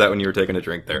have said that when you were taking a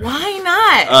drink there. Why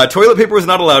not? Toilet paper was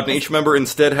not allowed, and each member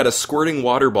instead had a squirting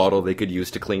water bottle they could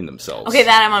use to clean themselves. Okay,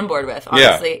 that I'm on board with,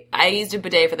 honestly. Yeah. I used a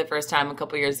bidet for the first time a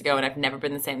couple years ago, and I've never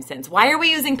been the same since. Why are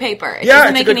we using paper? It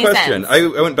doesn't make any question. sense.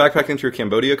 I went backpacking through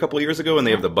Cambodia a couple years ago, and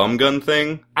they have the bum gun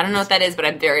thing. I don't know what that is, but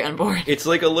I'm very on board. It's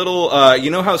like a little,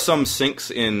 you know how some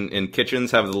sinks in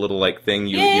kitchens have the little, like, thing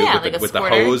with the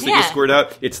hose that you squirt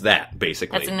out? It's that,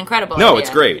 basically. That's an incredible No, idea. it's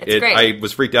great. It's great. I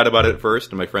was freaked out about it at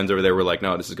first, and my friends over there were like,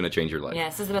 no, this is going to change your life. Yeah,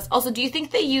 this is the best. Also, do you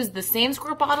think they used the same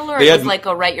squirt bottle, or They it had- was like,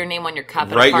 write your name on your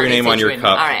cup? Write your name on your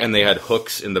cup, All right. and they had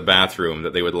hooks in the bathroom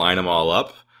that they would line them all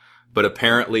up. But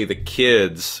apparently the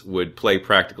kids would play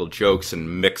practical jokes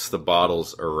and mix the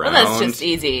bottles around. Well, that's just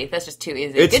easy. That's just too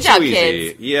easy. It's Good job, too easy.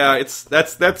 kids. Yeah,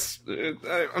 that's.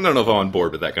 I don't know if I'm on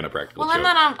board with that kind of practical Well, joke.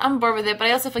 I'm on board with it, but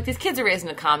I also feel like these kids are raised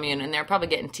in a commune, and they're probably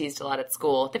getting teased a lot at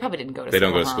school. They probably didn't go to school. They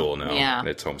don't go to huh? school, no. Yeah.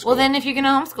 It's homeschool. Well, then if you're going to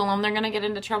homeschool them, they're going to get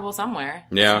into trouble somewhere.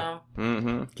 Yeah. So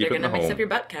Mm-hmm. Keep they're it going in to the mix home. up your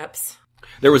butt cups.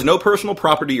 There was no personal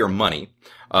property or money.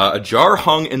 A jar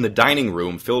hung in the dining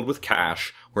room filled with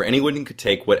cash where anyone could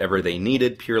take whatever they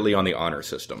needed purely on the honor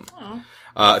system. Oh.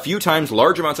 A few times,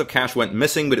 large amounts of cash went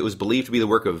missing, but it was believed to be the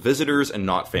work of visitors and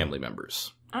not family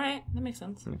members. All right. That makes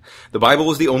sense. The Bible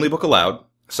was the only book allowed.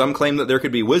 Some claim that there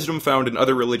could be wisdom found in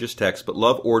other religious texts, but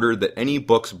Love ordered that any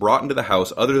books brought into the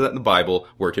house other than the Bible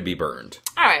were to be burned.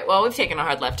 All right. Well, we've taken a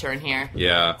hard left turn here.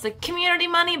 Yeah. It's like community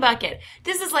money bucket.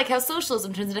 This is like how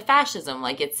socialism turns into fascism.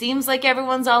 Like, it seems like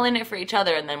everyone's all in it for each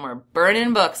other, and then we're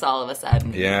burning books all of a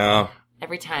sudden. Yeah.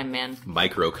 Every time, man.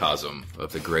 Microcosm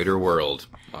of the greater world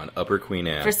on Upper Queen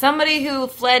Anne. For somebody who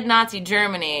fled Nazi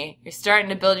Germany, you're starting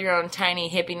to build your own tiny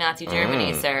hippie Nazi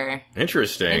Germany, sir.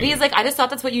 Interesting. Maybe he's like, I just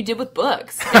thought that's what you did with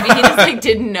books. Maybe he just like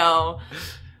didn't know.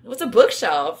 What's a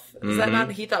bookshelf? Is that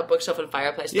not, he thought bookshelf and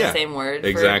fireplace were the same word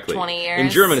exactly. for 20 years? In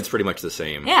German, it's pretty much the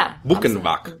same. Yeah.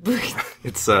 Buchenbach.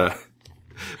 It's,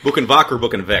 Buchenbach or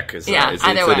Buchenweg is either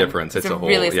the one. difference. It's a whole,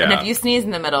 really, yeah. And if you sneeze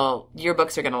in the middle, your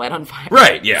books are going to light on fire.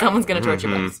 Right, yeah. Someone's going to torch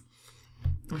your books.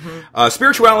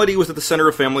 Spirituality was at the center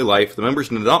of family life. The members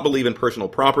did not believe in personal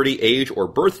property, age, or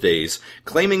birthdays,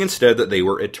 claiming instead that they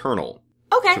were eternal.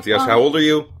 Okay. So if you ask, how old are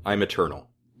you? I'm eternal.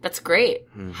 That's great.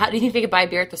 How do you think they could buy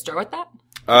beer at the store with that?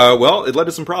 Well, it led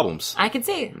to some problems. I could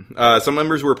see. Some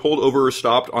members were pulled over or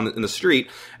stopped in the street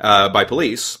by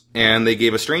police, and they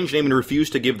gave a strange name and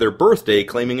refused to give their birthday,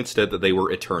 claiming instead that they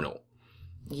were eternal.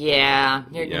 Yeah,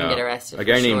 you're going to get arrested. A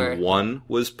guy for sure. named One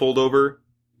was pulled over.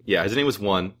 Yeah, his name was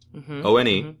One.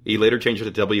 O-N-E. He later changed it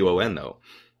to W-O-N, though.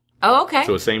 Oh, okay.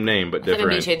 So same name, but I thought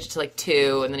different. he changed it to like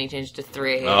 2, and then he changed it to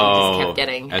 3. And Oh, he just kept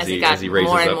getting, as as he he got raises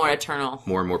more and up. more eternal.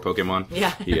 More and more Pokemon?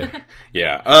 Yeah.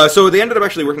 Yeah. So they ended up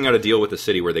actually working out a deal with the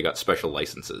city where they got special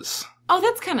licenses. Oh,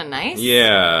 that's kind of nice.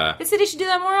 Yeah. The city should do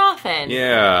that more often.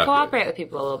 Yeah. Cooperate with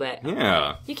people a little bit.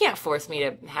 Yeah. You can't force me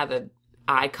to have a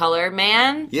eye color,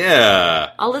 man.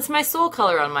 Yeah. I'll list my soul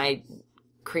color on my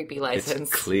creepy license.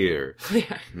 It's clear.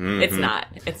 It's not.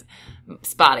 It's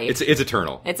spotty. It's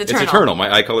eternal. It's eternal. It's eternal.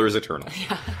 My eye color is eternal.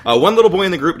 One little boy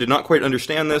in the group did not quite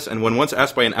understand this, and when once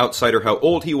asked by an outsider how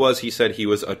old he was, he said he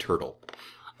was a turtle.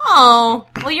 Oh,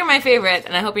 well, you're my favorite,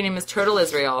 and I hope your name is Turtle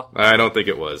Israel. I don't think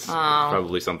it was.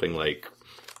 Probably something like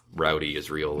Rowdy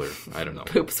Israel, or I don't know.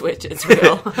 Poop Switch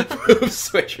Israel. Poop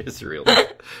Switch Israel.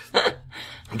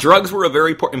 Drugs were a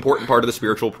very important part of the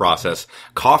spiritual process.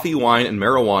 Coffee, wine, and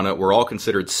marijuana were all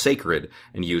considered sacred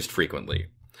and used frequently.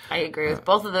 I agree with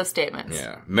both of those statements.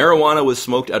 Yeah. Marijuana was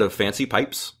smoked out of fancy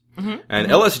pipes. And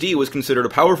LSD was considered a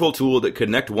powerful tool that could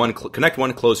connect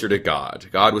one closer to God.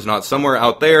 God was not somewhere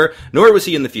out there, nor was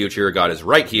he in the future. God is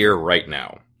right here, right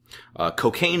now.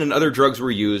 Cocaine and other drugs were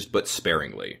used, but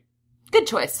sparingly. Good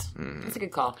choice. That's a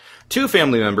good call. 2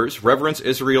 family members, Reverence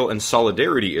Israel and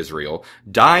Solidarity Israel,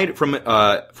 died from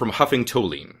huffing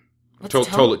toluene.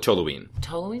 Toluene.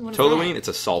 Toluene? What is Toluene, that? it's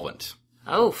a solvent.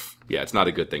 Oof. Yeah, it's not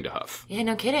a good thing to huff. Yeah,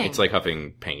 no kidding. It's like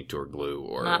huffing paint or glue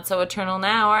or... Not so eternal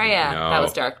now, are ya? No. That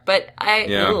was dark. But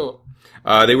Yeah.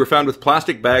 They were found with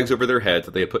plastic bags over their heads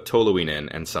that they had put toluene in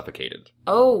and suffocated.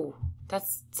 Oh,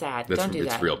 that's sad. Don't do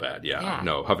that. It's real bad, yeah.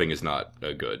 No, huffing is not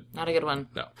good. Not a good one.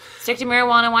 No. Stick to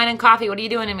marijuana, wine, and coffee. What are you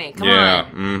doing to me? Come Yeah,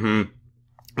 on.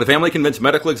 The family convinced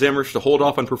medical examiners to hold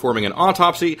off on performing an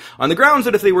autopsy on the grounds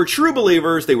that if they were true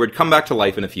believers, they would come back to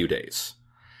life in a few days.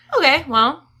 Okay,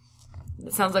 well,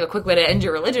 that sounds like a quick way to end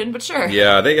your religion, but sure.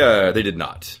 Yeah, they did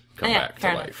not. come back to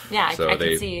enough. life. Yeah, so I they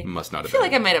can see. must not I have feel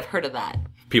been. like I might have heard of that.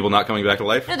 People not coming back to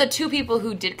life? No, the two people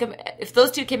who did come. If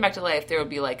those two came back to life, there would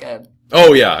be like a.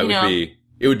 Oh yeah,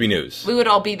 it would be news. We would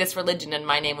all be this religion, and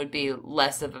my name would be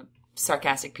less of a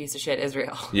sarcastic piece of shit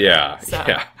Israel. Yeah, So.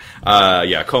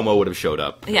 yeah. Como would have showed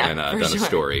up and done a sure.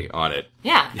 story on it.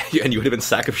 Yeah. And you would have been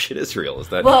sack of shit Israel. Is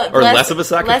that Well, less of a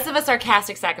sack? Less of a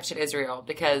sarcastic sack of shit Israel,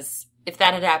 because if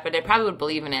that had happened, I probably would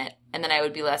believe in it, and then I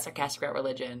would be less sarcastic about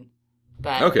religion.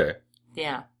 But okay.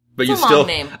 Yeah. But it's you a long still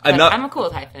name, but I'm cool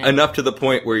with hyphen. Enough to the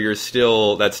point where that's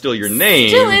still your name.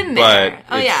 Still in there.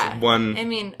 But yeah. One. I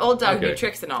mean, old dog Okay. new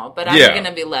tricks and all, but I'm going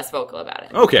to be less vocal about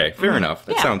it. Okay, fair enough.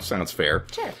 That sounds fair.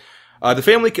 Sure. The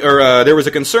family, there was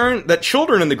a concern that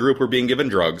children in the group were being given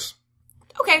drugs,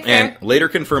 Okay, fair. and later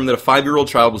confirmed that a 5-year-old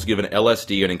child was given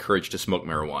LSD and encouraged to smoke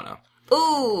marijuana.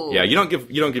 Ooh. Yeah, you don't give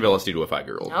LSD to a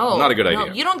 5-year-old. No. Not a good idea.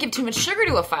 No, you don't give too much sugar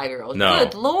to a 5-year-old. No.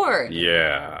 Good Lord.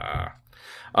 Yeah.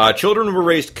 Children were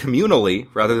raised communally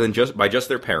rather than by just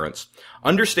their parents.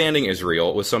 Understanding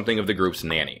Israel was something of the group's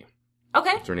nanny.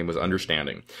 Okay. Her name was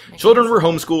Understanding. Children were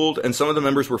homeschooled, and some of the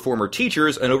members were former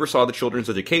teachers and oversaw the children's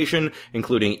education,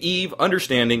 including Eve,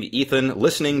 Understanding, Ethan,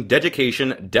 Listening,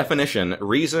 Dedication, Definition,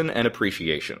 Reason, and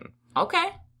Appreciation. Okay.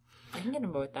 I can get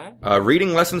on board with that.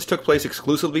 Reading lessons took place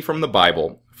exclusively from the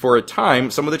Bible. For a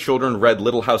time, some of the children read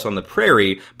Little House on the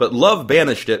Prairie, but love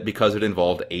banished it because it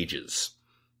involved ages.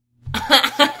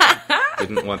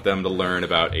 Didn't want them to learn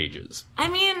about ages. I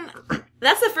mean,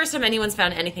 that's the first time anyone's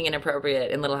found anything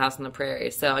inappropriate in Little House on the Prairie,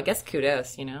 so I guess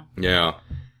kudos, Yeah.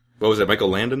 What was that, Michael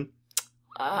Landon? Is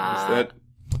that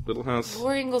Little House?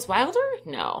 War Eagles Wilder?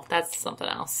 No, that's something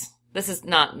else. This is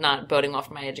not boding well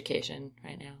for my education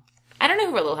right now. I don't know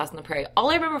who wrote Little House on the Prairie. All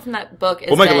I remember from that book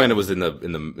is Michael Landon was in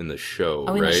the show,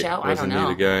 in right? the show? I don't know.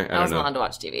 Wasn't he the guy? I wasn't allowed to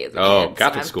watch TV as a kid,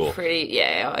 Catholic so school.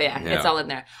 Yeah, it's all in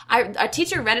there. A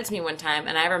teacher read it to me one time,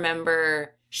 and I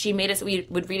remember she made us, we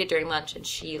would read it during lunch, and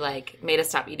she made us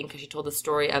stop eating because she told the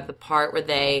story of the part where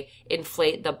they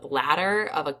inflate the bladder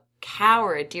of a cow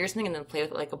or a deer or something and then play with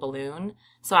it like a balloon.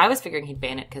 So I was figuring he'd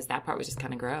ban it because that part was just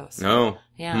kind of gross. No.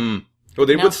 Yeah. Well,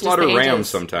 they would just slaughter the rams ages.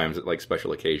 sometimes at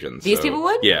special occasions. These people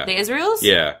would? Yeah. The Israels?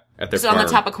 Yeah. At their Just farm. on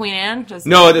the top of Queen Anne?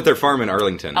 No, at their farm in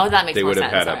Arlington. Oh, that makes They more would have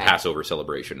sense. had a All right. Passover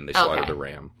celebration and they slaughtered a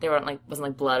ram. They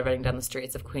wasn't blood running down the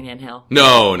streets of Queen Anne Hill.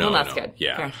 No. Well, that's good.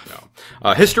 Yeah, Fair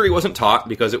no. History wasn't taught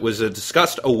because it was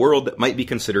discussed a world that might be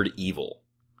considered evil.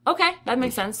 Okay, that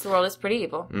makes sense. The world is pretty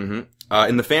evil. Mm-hmm.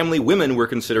 In the family, women were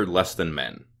considered less than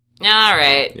men. All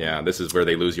right. Yeah, this is where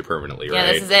they lose you permanently, right?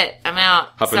 Yeah, this is it. I'm out.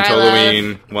 Huff and Sorry,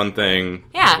 Toluene, love. one thing.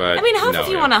 Yeah, but I mean, huff no, if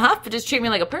you want to huff, but just treat me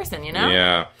like a person,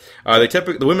 Yeah.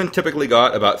 The women typically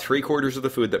got about 3/4 of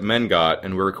the food that men got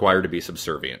and were required to be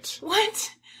subservient. What?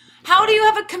 How do you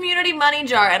have a community money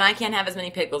jar and I can't have as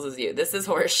many pickles as you? This is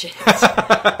horseshit.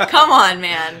 Come on,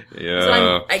 man. Yeah.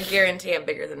 So I guarantee I'm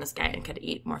bigger than this guy and could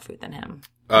eat more food than him.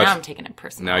 Now I'm taking it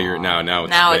personal.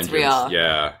 Now it's real.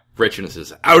 Yeah. Richness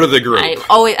is out of the group.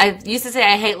 I used to say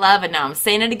I hate love, and now I'm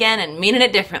saying it again and meaning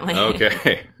it differently.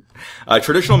 Okay.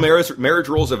 Traditional marriage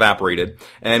roles evaporated,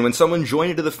 and when someone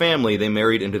joined into the family, they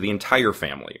married into the entire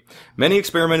family. Many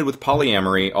experimented with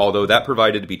polyamory, although that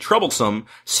proved to be troublesome.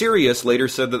 Sirius later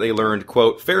said that they learned,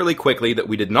 quote, fairly quickly that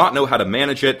we did not know how to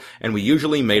manage it, and we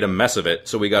usually made a mess of it,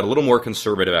 so we got a little more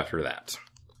conservative after that.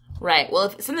 Right. Well,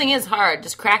 if something is hard,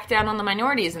 just crack down on the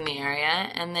minorities in the area,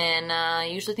 and then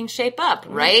usually things shape up,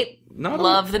 right?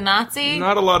 Love the Nazi?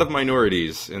 Not a lot of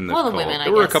minorities in the cult. Women,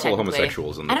 there were a couple of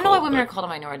homosexuals in the cult. I don't know why women are called a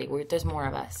minority. There's more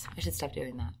of us. I should stop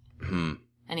doing that.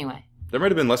 Anyway. There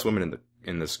might have been less women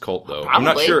in this cult, though. Probably, I'm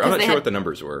not sure what the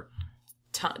numbers were.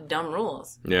 Dumb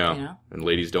rules. Yeah. And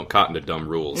ladies don't cotton to dumb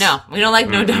rules. No, we don't like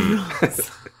no dumb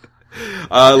rules.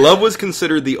 Love was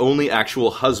considered the only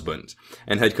actual husband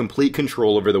and had complete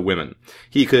control over the women.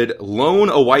 He could loan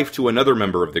a wife to another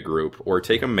member of the group or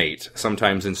take a mate,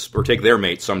 take their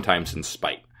mate, sometimes in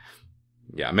spite.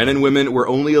 Yeah, men and women were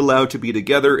only allowed to be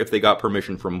together if they got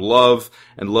permission from Love,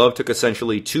 and Love took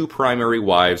essentially 2 primary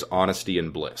wives, Honesty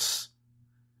and Bliss.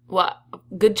 Well,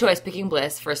 good choice picking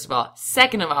Bliss, first of all.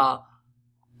 Second of all,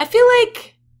 I feel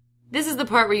like this is the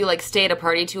part where you, stay at a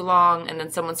party too long, and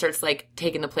then someone starts,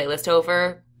 taking the playlist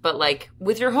over, but,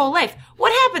 with your whole life.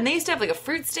 What happened? They used to have, a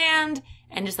fruit stand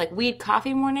and just, weed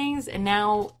coffee mornings, and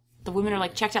now the women are,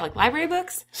 checked out, library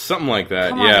books? Something like that,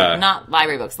 Come yeah. on, not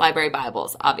library books, library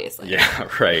Bibles, obviously. Yeah,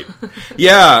 right.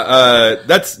 Yeah,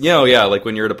 that's,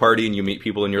 when you're at a party and you meet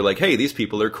people and you're like, hey, these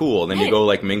people are cool. And then you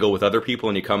go, mingle with other people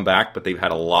and you come back, but they've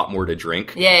had a lot more to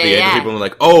drink. Yeah. People are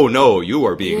like, oh, no, you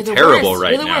are being terrible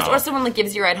right now. You're the worst. Or someone,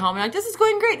 gives you a ride home and you're like, this is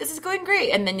going great.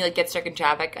 And then you, get stuck in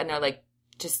traffic and they're,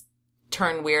 just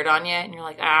turn weird on you. And you're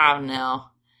like, oh, no.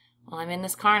 well, I'm in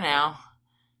this car now.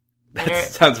 That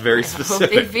sounds very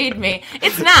specific. I hope they feed me.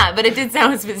 It's not, but it did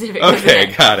sound specific.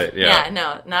 Okay, got it. Yeah. Yeah,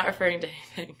 no, not referring to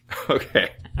anything. Okay.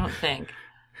 I don't think.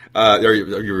 Are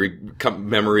your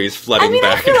memories flooding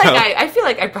back? I feel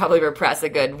like I probably repress a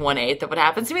good 1/8 of what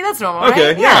happens to me. That's normal, right?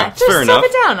 Okay, yeah, just fair stuff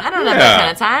enough. it down. I don't have that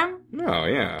kind of time. No,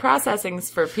 yeah. Processing's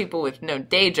for people with no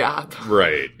day job.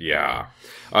 Right, yeah.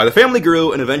 The family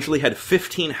grew and eventually had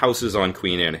 15 houses on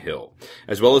Queen Anne Hill,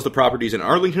 as well as the properties in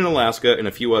Arlington, Alaska, and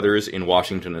a few others in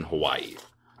Washington and Hawaii.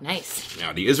 Nice.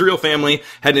 Now, the Israel family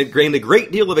had gained a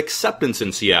great deal of acceptance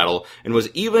in Seattle and was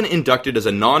even inducted as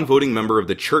a non-voting member of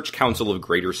the Church Council of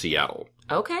Greater Seattle.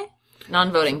 Okay.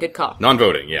 Non-voting, good call.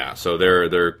 Non-voting, yeah. So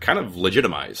they're kind of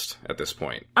legitimized at this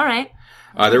point. All right.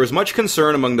 There was much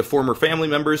concern among the former family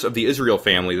members of the Israel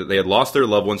family that they had lost their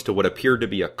loved ones to what appeared to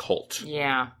be a cult.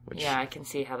 Yeah. Yeah, I can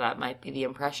see how that might be the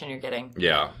impression you're getting.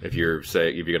 Yeah. If you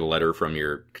get a letter from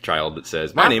your child that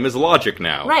says, my name is Logic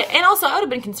now. Right. And also, I would have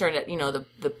been concerned at,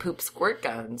 the poop squirt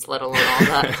guns, let alone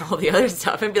all the other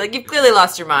stuff. And be like, you've clearly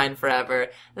lost your mind forever.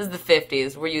 This is the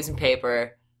 50s. We're using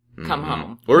paper. Come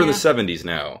home. We're in the 70s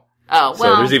now. Oh,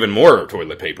 well. So there's even more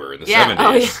toilet paper in the 70s.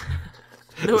 Oh, yeah.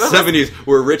 The 70s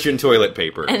were rich in toilet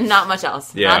paper. And not much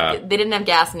else. Yeah. They didn't have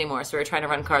gas anymore, so we were trying to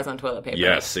run cars on toilet paper.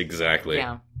 Yes, exactly.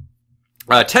 Yeah.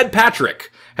 Ted Patrick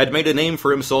had made a name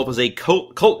for himself as a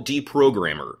cult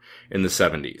deprogrammer in the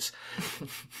 70s.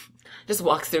 Just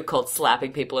walks through cults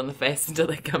slapping people in the face until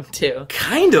they come to.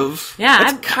 Kind of. Yeah.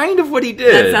 That's kind of what he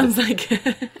did. That sounds like it.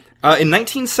 In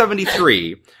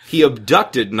 1973, he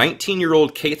abducted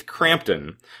 19-year-old Keith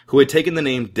Crampton, who had taken the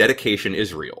name Dedication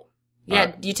Israel.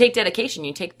 Yeah, you take dedication.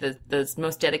 You take the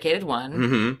most dedicated one.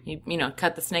 Mm-hmm. You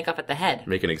cut the snake off at the head.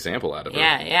 Make an example out of it.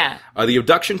 Yeah, yeah. The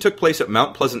abduction took place at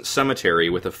Mount Pleasant Cemetery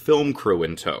with a film crew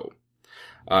in tow.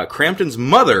 Crampton's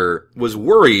mother was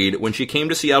worried when she came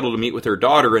to Seattle to meet with her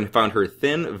daughter and found her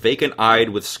thin, vacant-eyed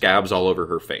with scabs all over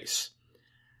her face.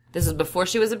 This is before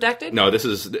she was abducted? No, this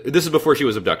is before she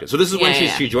was abducted. So this is when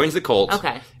she joins the cult.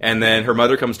 Okay. And then her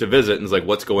mother comes to visit and is like,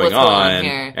 what's going on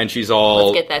here? And she's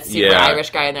all... Let's get that super Irish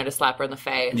guy in there to slap her in the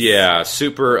face. Yeah,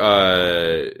 super,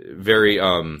 very,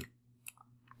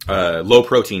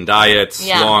 low-protein diets,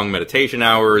 long meditation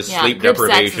hours, sleep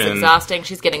deprivation. Sex is exhausting.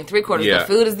 She's getting 3/4 of the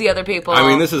food as the other people. I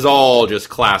mean, this is all just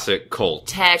classic cult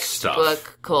Textbook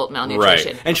stuff. Cult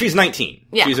malnutrition. Right. And she's 19.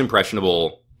 Yeah. She's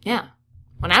impressionable. Yeah.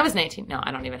 When I was 19, no, I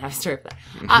don't even have a story for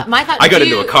that. My thought, I got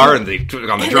into a car on the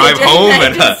drive home,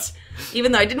 and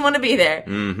even though I didn't want to be there.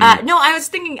 Mm-hmm. No, I was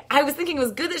thinking it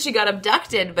was good that she got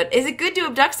abducted, but is it good to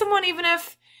abduct someone even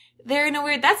if they're in a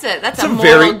weird? That's a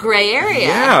moral gray area.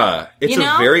 Yeah, it's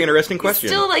a very interesting question.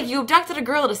 It's still, like, you abducted a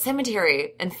girl at a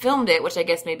cemetery and filmed it, which I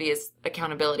guess maybe is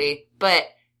accountability, but.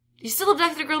 You still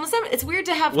abducted a girl in the cemetery. It's weird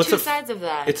to have two sides of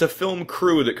that. It's a film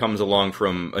crew that comes along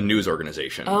from a news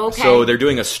organization. Oh, okay. So they're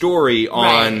doing a story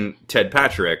on Ted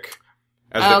Patrick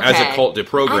as a cult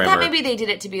deprogrammer. I thought maybe they did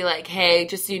it to be like, hey,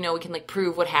 just so you know, we can, like,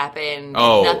 prove what happened.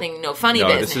 Oh. Nothing, no funny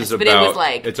business. This is about, but it was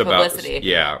like publicity.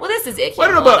 Yeah. Well, this is icky. Well,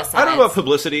 I don't know about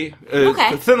publicity.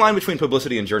 Okay. The thin line between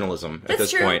publicity and journalism at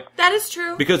this point. That is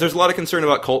true. Because there's a lot of concern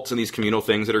about cults and these communal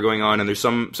things that are going on, and there's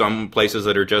some places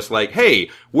that are just like, hey,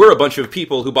 we're a bunch of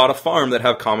people who bought a farm that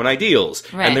have common ideals.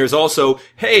 Right. And there's also,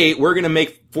 hey, we're going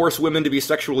to force women to be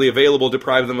sexually available,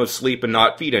 deprive them of sleep, and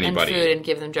not feed anybody. And food, and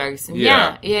give them drugs. And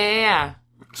yeah.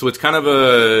 So it's kind of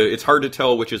it's hard to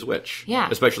tell which is which. Yeah.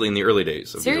 Especially in the early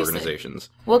days of these organizations.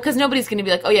 Well, because nobody's going to be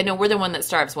like, oh yeah, no, we're the one that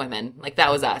starves women. Like, that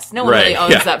was us. No one really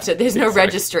owns up to, there's no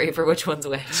registry for which one's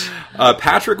which.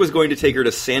 Patrick was going to take her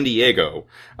to San Diego,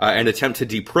 and attempt to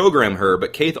deprogram her,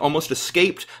 but Keith almost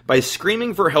escaped by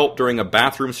screaming for help during a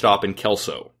bathroom stop in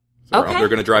Kelso. So they're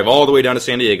going to drive all the way down to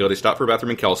San Diego. They stop for a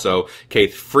bathroom in Kelso.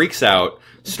 Keith freaks out,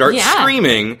 starts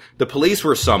screaming. The police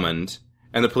were summoned,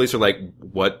 and the police are like,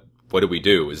 what do we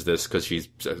do? Is this because she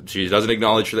doesn't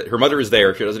acknowledge that her mother is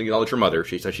there? She doesn't acknowledge her mother.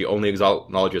 She says she only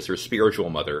acknowledges her spiritual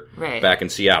mother back in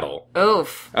Seattle.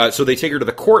 Oof. So they take her to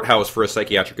the courthouse for a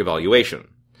psychiatric evaluation.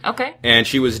 Okay. And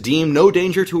she was deemed no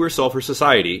danger to herself or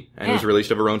society and was released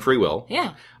of her own free will.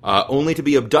 Yeah. Only to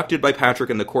be abducted by Patrick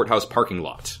in the courthouse parking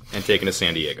lot and taken to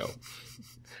San Diego.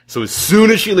 So as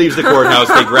soon as she leaves the courthouse,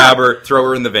 they grab her, throw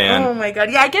her in the van. Oh my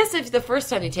god. Yeah, I guess if the first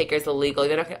time you take her is illegal,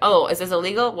 you're like, oh, is this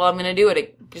illegal? Well, I'm going to do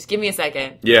it. Just give me a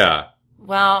second. Yeah.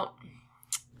 Well...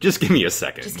 Just give me a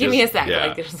second. Just give me a second.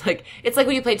 Yeah. It's like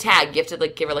when you play tag, you have to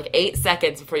give her 8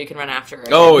 seconds before you can run after her.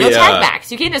 Oh, no tag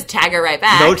backs. You can't just tag her right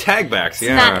back. No tag backs,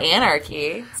 It's not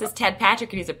anarchy. This is Ted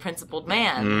Patrick and he's a principled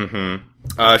man.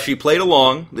 Mm-hmm. She played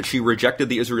along that she rejected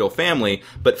the Israel family,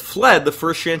 but fled the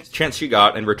first chance she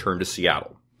got and returned to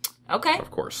Seattle. Okay. Of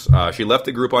course. She left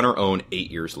the group on her own 8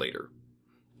 years later.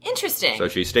 Interesting. So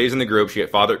she stays in the group. She has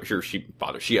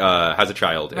a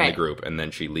child in the group, and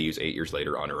then she leaves 8 years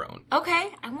later on her own. Okay.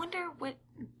 I wonder what...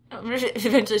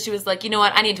 Eventually she was like, you know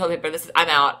what? I need toilet paper. I'm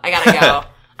out. I gotta go.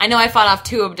 I know I fought off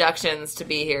 2 abductions to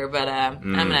be here, but I'm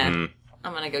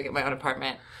gonna go get my own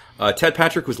apartment. Ted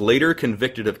Patrick was later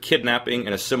convicted of kidnapping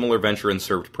in a similar venture and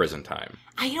served prison time.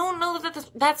 I don't know that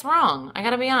that's wrong. I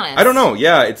gotta be honest. I don't know.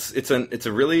 Yeah, it's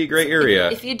a really great area.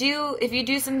 If you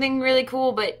do something really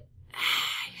cool, but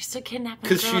you're still kidnapping.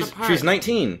 Because she's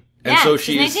 19, and yeah, so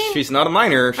she's not a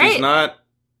minor. Right. She's not.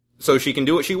 So she can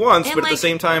do what she wants, and but at the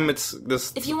same time, it's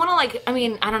this... If you want to,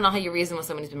 I don't know how you reason with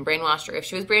someone who's been brainwashed or if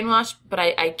she was brainwashed, but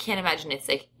I can't imagine it's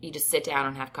like you just sit down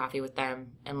and have coffee with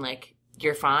them and,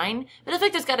 you're fine. But I feel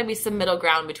like there's got to be some middle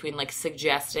ground between,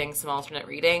 suggesting some alternate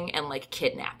reading and,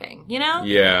 kidnapping, you know?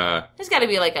 Yeah. There's got to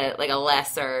be, a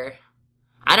lesser...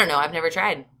 I don't know. I've never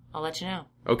tried. I'll let you know.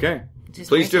 Okay.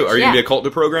 Please do. Are you going to be a cult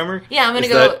deprogrammer? Yeah, I'm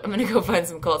gonna go find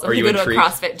some cults. I'm gonna go to a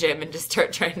CrossFit gym and just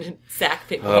start trying to sack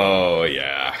people. Oh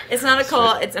yeah. It's not a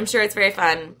cult. I'm sure it's very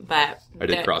fun, but I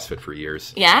did CrossFit for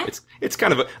years. Yeah? It's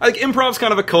kind of improv's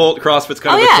kind of a cult, CrossFit's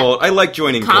kind of a cult. I like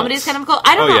joining Comedy's cults. kind of a cult.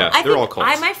 I don't know. Yeah, they're all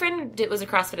cults. My friend was a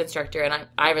CrossFit instructor, and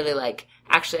I really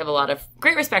actually have a lot of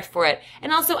great respect for it.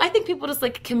 And also, I think people just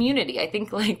like community. I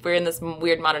think we're in this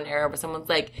weird modern era where someone's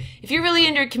like, if you're really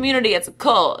into a community, it's a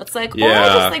cult. It's like, or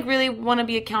I just really want to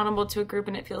be accountable to a group,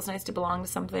 and it feels nice to belong to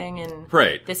something, and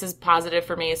this is positive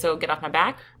for me, so get off my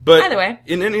back. But either way,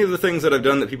 in any of the things that I've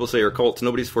done that people say are cults,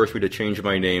 nobody's forced me to change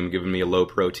my name, given me a low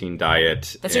protein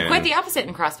diet. That's quite the opposite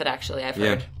in CrossFit, actually. I've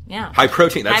heard. Yeah. High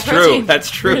protein. That's High protein. true. That's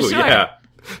true. Sure. Yeah.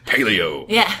 Paleo.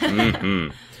 Yeah.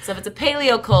 Mm-hmm. So if it's a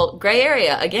paleo cult, gray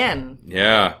area again.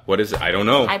 Yeah. What is it? I don't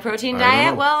know. High protein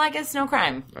diet? Well, I guess no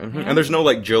crime. Mm-hmm. And there's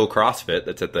no Joe CrossFit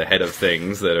that's at the head of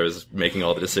things that is making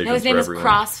all the decisions. No, his name for is everyone.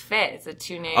 CrossFit. It's a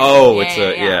 2-name. Oh,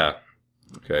 yeah.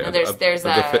 Okay. No, there's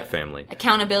the Fit family.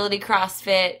 Accountability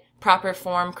CrossFit, proper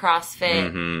form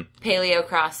CrossFit, paleo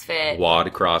CrossFit,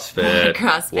 WAD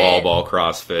CrossFit, wall ball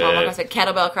CrossFit,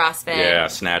 kettlebell CrossFit. Yeah,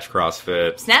 snatch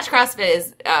CrossFit. Snatch CrossFit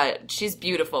is she's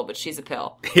beautiful, but she's a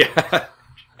pill. Yeah.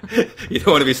 You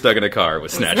don't want to be stuck in a car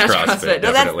with snatch CrossFit.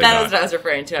 No, that is what I was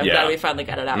referring to. I'm glad we finally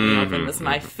got it out. Mm-hmm. This is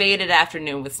my faded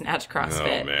afternoon with snatch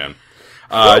CrossFit. Oh,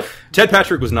 man. Ted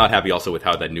Patrick was not happy also with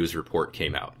how that news report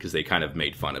came out, because they kind of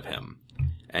made fun of him.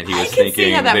 And he was thinking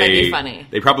see how that might be funny.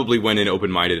 They probably went in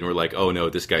open-minded and were like, oh no,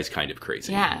 this guy's kind of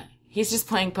crazy. Yeah. He's just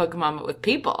playing Pokemon but with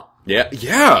people. Yeah.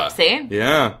 Yeah. See?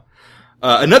 Yeah.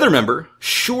 Another member,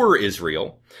 Sure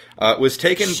Israel, was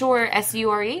taken... Sure,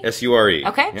 S-U-R-E? S-U-R-E.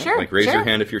 Okay, sure. Raise your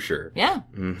hand if you're sure. Yeah.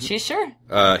 Mm-hmm. She's sure.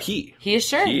 He is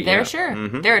sure. They're sure.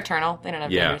 Mm-hmm. They're eternal. They don't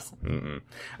have genders.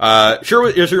 Mm-hmm. Sure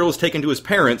Israel was taken to his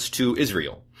parents to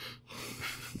Israel.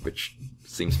 Which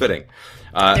seems fitting.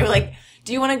 They were like,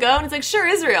 do you want to go? And it's like, sure,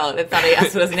 Israel. They thought he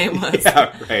asked what his name was.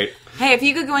 Yeah, right. Hey, if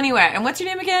you could go anywhere. And what's your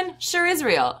name again? Sure,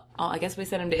 Israel. Oh, I guess we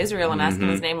sent him to Israel and asked him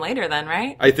his name later then,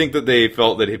 right? I think that they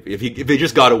felt that if they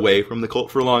just got away from the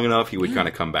cult for long enough, he would kind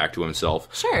of come back to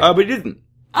himself. Sure. But he didn't.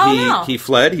 No. He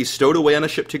fled, he stowed away on a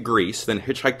ship to Greece, then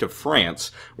hitchhiked to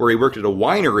France, where he worked at a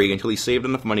winery until he saved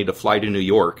enough money to fly to New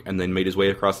York, and then made his way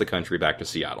across the country back to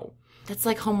Seattle. That's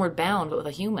like Homeward Bound, but with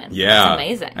a human. Yeah. That's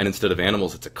amazing. And instead of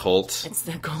animals, it's a cult. It's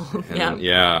the cult.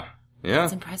 Yeah.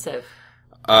 That's impressive.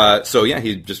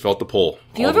 He just felt the pull.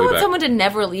 If you ever want someone to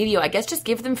never leave you, I guess just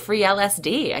give them free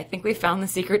LSD. I think we found the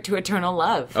secret to eternal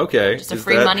love. Okay. Just a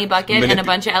free money bucket and a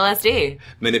bunch of LSD.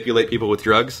 Manipulate people with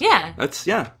drugs? Yeah.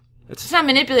 It's not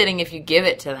manipulating if you give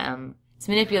it to them. It's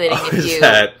manipulating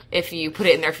if you put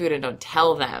it in their food and don't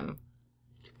tell them.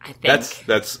 I think.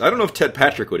 I don't know if Ted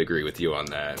Patrick would agree with you on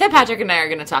that. Ted Patrick and I are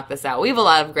going to talk this out. We have a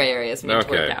lot of gray areas we need to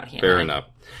work out here. Fair enough.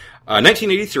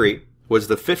 1983 was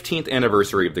the 15th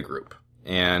anniversary of the group.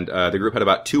 And the group had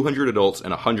about 200 adults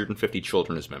and 150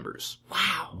 children as members.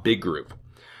 Wow. Big group.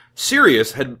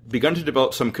 Sirius had begun to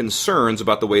develop some concerns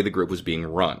about the way the group was being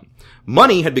run.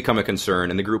 Money had become a concern,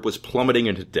 and the group was plummeting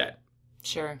into debt.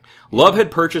 Sure. Love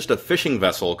had purchased a fishing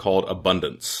vessel called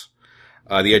Abundance.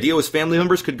 The idea was family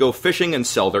members could go fishing and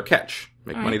sell their catch.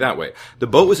 Make money that way. The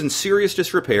boat was in serious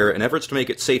disrepair, and efforts to make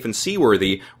it safe and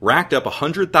seaworthy racked up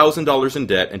 $100,000 in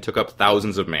debt and took up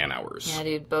thousands of man-hours. Yeah,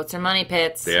 dude, boats are money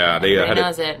pits. Yeah, they had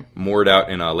knows it moored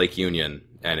out in Lake Union,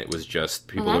 and it was just,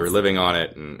 people were living on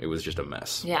it, and it was just a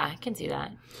mess. Yeah, I can see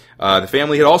that. The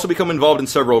family had also become involved in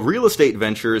several real estate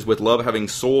ventures, with Love having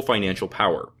sole financial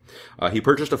power. He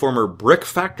purchased a former brick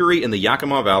factory in the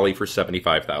Yakima Valley for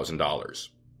 $75,000.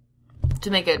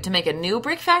 To make a new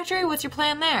brick factory? What's your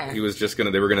plan there? He was just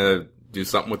they were gonna do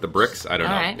something with the bricks. I don't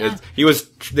know. Right,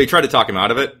 they tried to talk him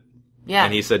out of it. Yeah.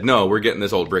 And he said, no, we're getting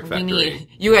this old brick factory.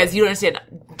 You guys, you don't understand.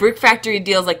 brick factory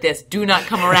deals like this do not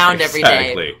come around every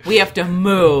day. We have to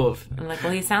move. I'm like,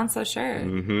 well, he sounds so sure.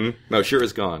 Mm-hmm. No, Sure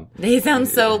is gone. He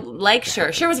sounds so like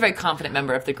Sure. Sure was a very confident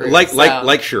member of the group.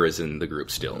 Like Sure is in the group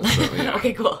still. So, yeah.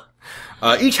 Okay, cool.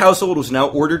 Each household was now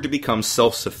ordered to become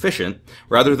self-sufficient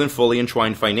rather than fully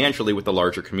entwined financially with the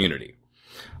larger community.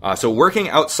 So working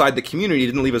outside the community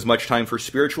didn't leave as much time for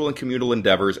spiritual and communal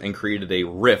endeavors and created a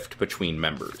rift between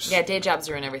members. Yeah, day jobs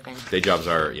ruin everything. Day jobs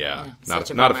are,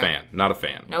 not a fan. Not a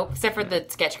fan. Nope, except for the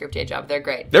sketch group day job. They're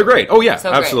great. They're great. Oh, yeah,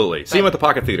 so absolutely. Great. See them at the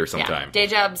Pocket Theater sometime. Yeah, day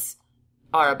jobs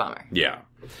are a bummer. Yeah.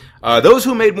 Those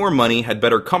who made more money had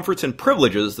better comforts and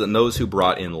privileges than those who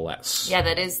brought in less. Yeah,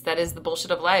 that is the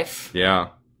bullshit of life. Yeah.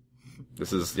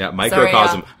 This is,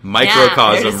 microcosm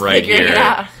right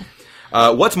here.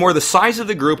 What's more, the size of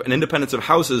the group and independence of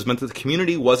houses meant that the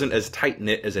community wasn't as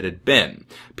tight-knit as it had been.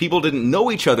 People didn't know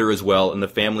each other as well, and the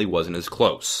family wasn't as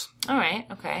close. All right,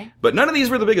 okay. But none of these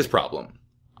were the biggest problem.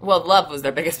 Well, love was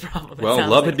their biggest problem. Well,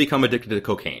 love had become addicted to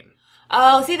cocaine.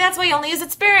 Oh, see, that's why you only use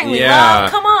it sparingly. Yeah.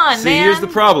 Love, come on, see, man. Here's the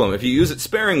problem. If you use it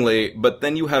sparingly, but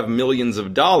then you have millions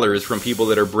of dollars from people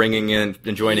that are bringing in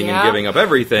and joining and giving up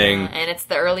everything. And it's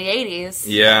the early 80s.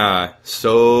 Yeah.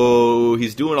 So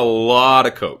he's doing a lot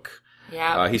of coke.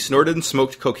 Yeah. He snorted and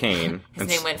smoked cocaine. His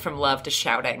name went from love to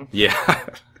shouting. Yeah.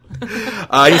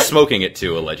 He's smoking it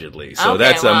too, allegedly. So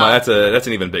okay, that's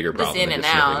an even bigger problem. Just in and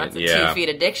out. That's a 2 feet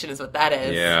addiction is what that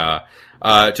is. Yeah.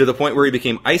 To the point where he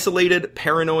became isolated,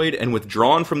 paranoid, and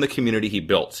withdrawn from the community he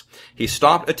built. He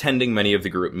stopped attending many of the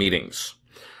group meetings.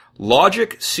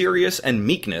 Logic, serious, and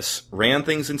meekness ran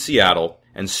things in Seattle,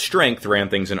 and strength ran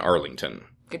things in Arlington.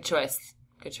 Good choice.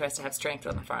 Good choice to have strength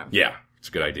on the farm. Yeah, it's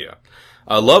a good idea.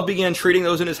 Love began treating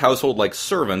those in his household like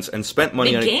servants and spent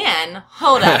money on...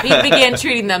 Hold up. He began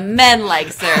treating the men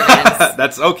like servants.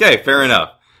 That's okay. Fair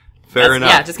enough.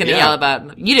 Yeah, just gonna yell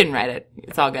about... You didn't write it.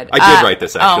 It's all good. I did write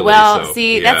this, actually. Oh, well, that's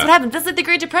what happens. That's like the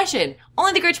Great Depression.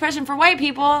 Only the Great Depression for white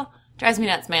people. Drives me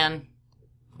nuts, man.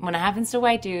 When it happens to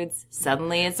white dudes,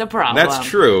 suddenly it's a problem. That's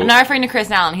true. I'm not referring to Chris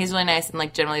Allen. He's really nice and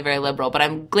like generally very liberal, but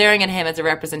I'm glaring at him as a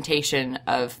representation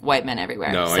of white men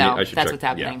everywhere. No, so I should that's what's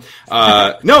happening.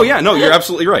 Yeah. No, you're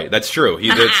absolutely right. That's true.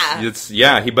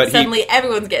 Suddenly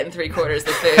everyone's getting 3/4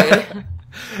 the food.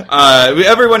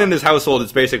 Everyone in his household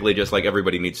is basically just like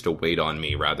everybody needs to wait on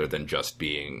me rather than just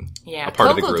being a part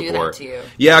of the group. Coke will do that to you.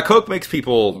 Yeah, Coke makes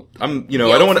people. I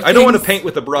don't want to paint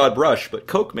with a broad brush, but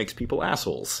Coke makes people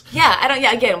assholes.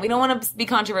 Yeah, again, we don't want to be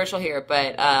controversial here,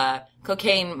 but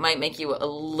cocaine might make you a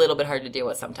little bit hard to deal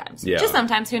with sometimes. Yeah, just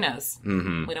sometimes. Who knows?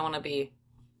 Mm-hmm. We don't want to be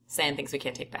saying things we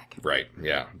can't take back. Right.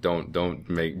 Yeah. Don't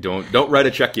write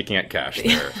a check you can't cash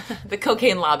there. The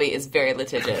cocaine lobby is very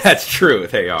litigious. That's true.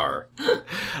 They are.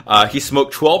 He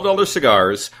smoked $12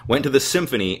 cigars, went to the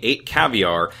symphony, ate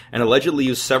caviar, and allegedly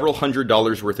used several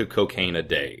 $100s worth of cocaine a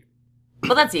day.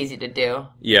 Well, that's easy to do.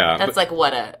 Yeah. That's like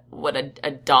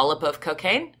a dollop of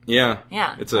cocaine? Yeah.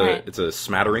 Yeah. It's a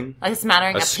smattering. Like a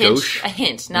smattering, a pinch, a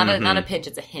hint. Not a pinch,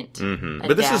 it's a hint. Mm-hmm.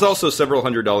 But this is also several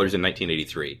 $100s in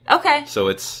 1983. Okay. So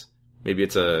it's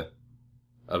a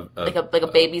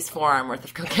baby's forearm worth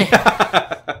of cocaine.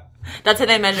 That's how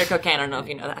they measure cocaine. I don't know if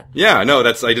you know that. Yeah, no,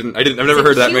 I've never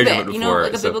heard that measurement before. You know,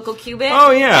 like a biblical cubit? Oh,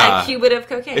 yeah. Yeah, a cubit of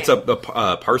cocaine. It's a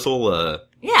parcel,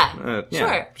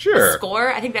 Sure. A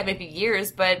score. I think that may be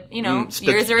years, but,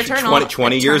 years are eternal.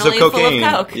 20 years of cocaine. Full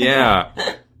of Coke. Yeah.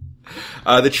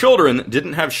 The children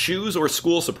didn't have shoes or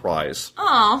school supplies.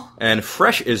 Oh. And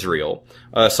Fresh Israel,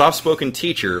 a soft-spoken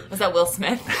teacher... Was that Will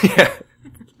Smith? Yeah.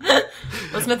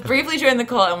 Will Smith briefly joined the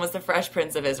cult and was the Fresh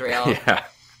Prince of Israel. Yeah.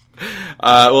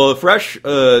 Fresh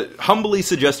humbly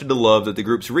suggested to Love that the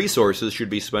group's resources should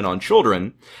be spent on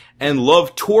children, and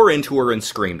Love tore into her and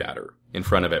screamed at her in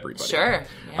front of everybody. Sure.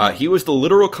 Yeah. He was the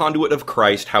literal conduit of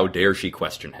Christ. How dare she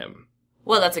question him?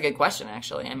 Well, that's a good question,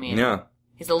 actually. I mean... Yeah.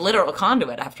 He's a literal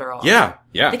conduit, after all. Yeah,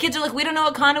 yeah. The kids are like, we don't know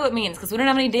what conduit means because we don't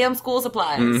have any damn school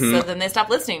supplies. Mm-hmm. So then they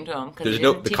stopped listening to him because they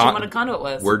didn't teach them what a conduit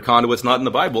was. Word conduit's not in the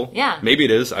Bible. Yeah. Maybe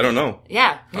it is. I don't know.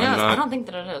 Yeah. Who knows? I don't think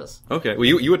that it is. Okay. Well,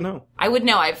 you would know. I would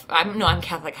know. I'm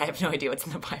Catholic. I have no idea what's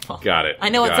in the Bible. Got it. I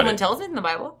know what someone tells me in the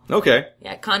Bible. Okay.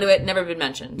 Yeah, conduit, never been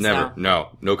mentioned. Never. So.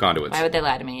 No conduits. Why would they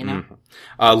lie to me, you know?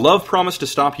 Mm-hmm. Love promised to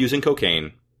stop using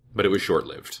cocaine, but it was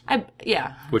short-lived.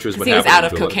 Yeah. Which was what he was happened.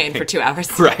 out of cocaine for 2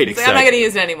 hours. Right, exactly. Like, I'm not going to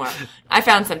use it anymore. I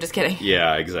found some, just kidding.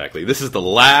 Yeah, exactly. This is the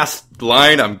last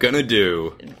line I'm going to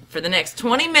do. For the next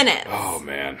 20 minutes. Oh,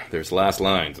 man. There's last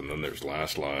lines, and then there's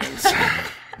last lines.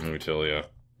 Let me tell you.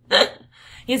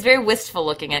 He's very wistful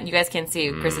looking at. You guys can't see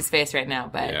Chris's face right now,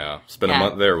 but... Yeah. Spent a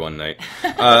month there one night.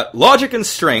 Logic and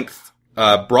strength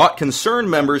brought concerned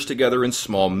members together in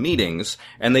small meetings,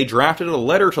 and they drafted a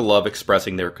letter to Love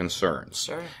expressing their concerns.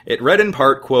 Sure. It read in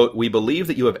part, quote, "We believe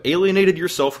that you have alienated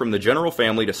yourself from the general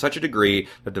family to such a degree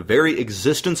that the very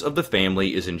existence of the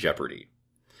family is in jeopardy."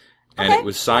 And it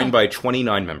was signed by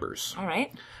 29 members. All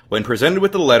right. When presented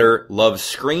with the letter, Love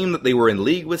screamed that they were in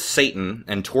league with Satan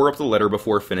and tore up the letter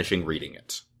before finishing reading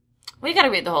it. Well, you gotta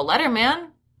read the whole letter, man.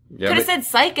 Yeah, Could have said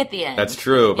psych at the end. That's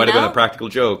true. Might have been a practical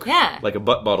joke. Yeah. Like a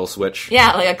butt bottle switch.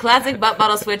 Yeah, like a classic butt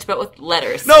bottle switch, but with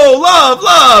letters. No,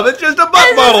 love! It's just a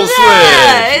butt bottle switch!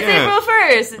 It's April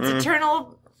 1st. It's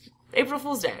eternal April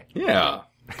Fool's Day. Yeah.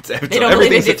 They don't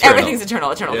believe everything's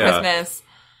eternal. Eternal Christmas.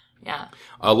 Yeah.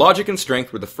 Logic and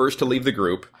Strength were the first to leave the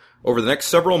group. Over the next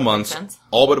several months,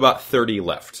 all but about 30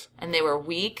 left. And they were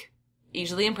weak,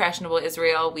 easily impressionable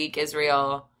Israel, weak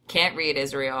Israel, can't read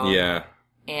Israel. Yeah.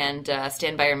 And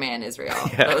Stand By Your Man Israel.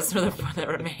 Yeah. Those were the four that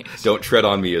remained. Don't tread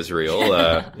on me, Israel.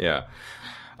 Yeah.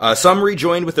 Some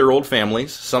rejoined with their old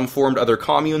families. Some formed other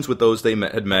communes with those they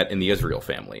had met in the Israel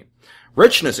family.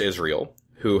 Richness Israel,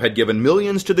 who had given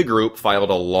millions to the group,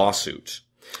 filed a lawsuit.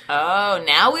 Oh,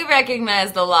 now we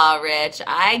recognize the law, Rich.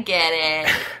 I get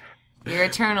it. You're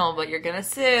eternal, but you're gonna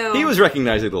sue. He was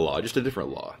recognizing the law, just a different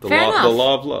law. The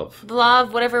law of love. The law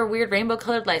of whatever weird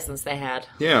rainbow-colored license they had.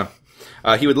 Yeah.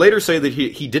 He would later say that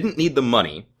he didn't need the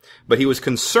money, but he was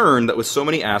concerned that with so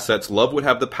many assets, Love would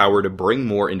have the power to bring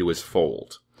more into his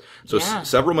fold. So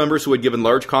several members who had given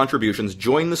large contributions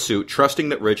joined the suit, trusting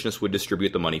that Richness would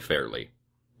distribute the money fairly.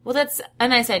 Well, that's a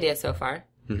nice idea so far.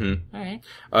 Mm-hmm. All right.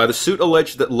 The suit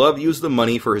alleged that Love used the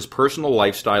money for his personal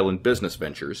lifestyle and business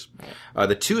ventures. Right.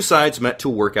 The two sides met to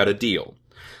work out a deal.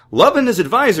 Love and his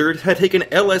advisor had taken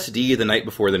LSD the night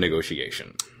before the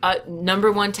negotiation.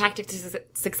 Number one tactic to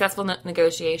successful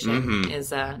negotiation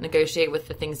is negotiate with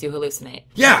the things you hallucinate.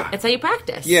 Yeah. It's how you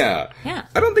practice. Yeah. Yeah.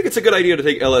 I don't think it's a good idea to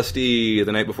take LSD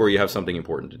the night before you have something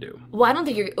important to do. Well, I don't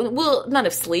think not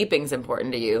if sleeping's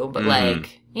important to you, but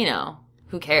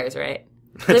who cares, right?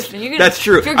 That's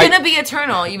true. If you're going to be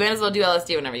eternal, you might as well do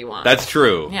LSD whenever you want. That's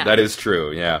true. Yeah. That is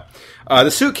true, yeah.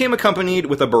 The suit came accompanied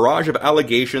with a barrage of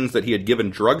allegations that he had given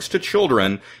drugs to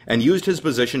children and used his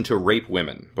position to rape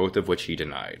women, both of which he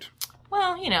denied.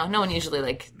 Well, no one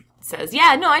usually, says,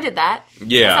 yeah, no, I did that.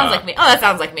 Yeah. That sounds like me. Oh, that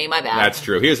sounds like me. My bad. That's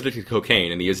true. He is addicted to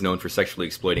cocaine, and he is known for sexually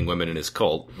exploiting women in his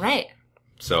cult. Right.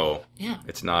 So,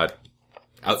 it's not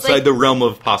outside the realm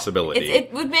of possibility.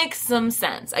 It would make some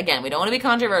sense. Again, we don't want to be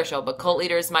controversial, but cult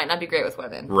leaders might not be great with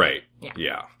women. Right.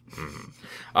 Yeah.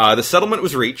 Mm-hmm. The settlement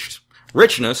was reached.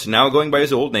 Richness, now going by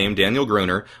his old name, Daniel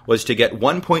Gruner, was to get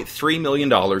 $1.3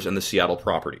 million in the Seattle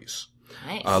properties.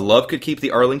 Nice. Love could keep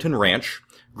the Arlington ranch.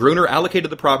 Gruner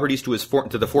allocated the properties to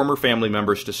the former family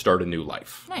members to start a new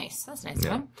life. Nice. That's nice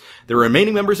of him. The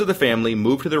remaining members of the family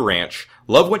moved to the ranch.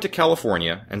 Love went to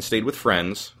California and stayed with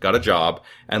friends, got a job,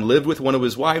 and lived with one of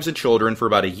his wives and children for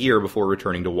about a year before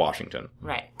returning to Washington.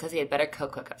 Right, because he had better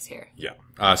cook-hookups here.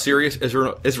 Yeah. Sirius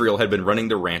Israel had been running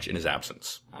the ranch in his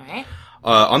absence. All right.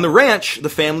 On the ranch, the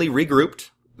family regrouped.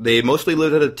 They mostly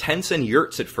lived out of tents and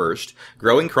yurts at first,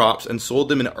 growing crops, and sold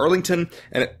them in Arlington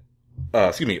and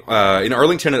in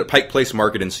Arlington at Pike Place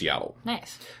Market in Seattle.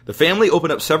 Nice. The family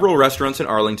opened up several restaurants in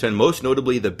Arlington, most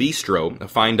notably the Bistro, a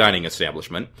fine dining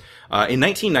establishment. In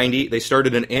 1990, they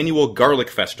started an annual garlic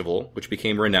festival, which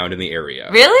became renowned in the area.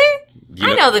 Really?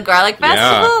 I know the garlic festival.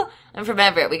 Yeah. I'm from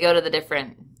Everett. We go to the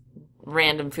different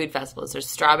random food festivals. There's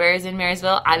Strawberries in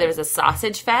Marysville. There was a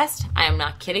Sausage Fest. I am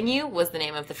not kidding you. Was the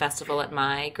name of the festival at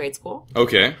my grade school.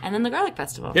 Okay. And then the Garlic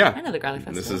Festival. Yeah. I know the Garlic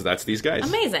Festival. That's these guys.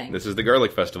 Amazing. This is the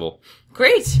Garlic Festival.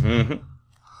 Great. Mm-hmm.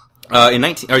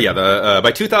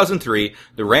 By 2003,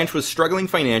 the ranch was struggling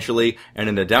financially, and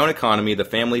in a down economy, the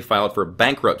family filed for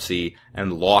bankruptcy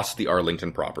and lost the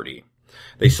Arlington property.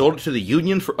 They sold it to the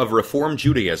Union of Reform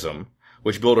Judaism,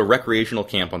 which built a recreational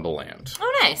camp on the land.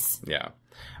 Oh, nice. Yeah.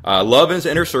 Love and his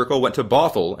inner circle went to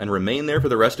Bothell and remained there for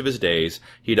the rest of his days.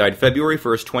 He died February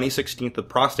 1st, 2016 of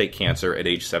prostate cancer at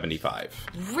age 75.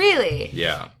 Really?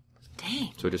 Yeah.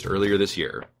 Dang. So just earlier this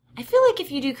year. I feel like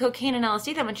if you do cocaine and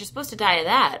LSD that much, you're supposed to die of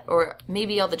that. Or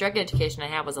maybe all the drug education I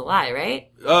have was a lie, right?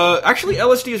 Actually,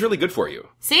 LSD is really good for you.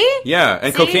 See? Yeah,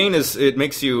 and See? cocaine it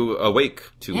makes you awake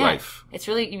to life. It's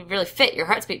you really fit. Your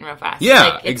heart's beating real fast.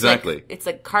 Yeah, exactly. It's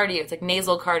like cardio. It's like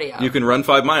nasal cardio. You can run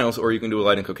 5 miles, or you can do a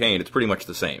light in cocaine. It's pretty much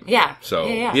the same. Yeah. So,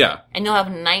 yeah. And you'll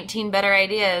have 19 better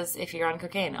ideas if you're on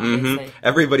cocaine, obviously. Mm-hmm.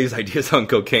 Everybody's ideas on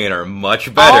cocaine are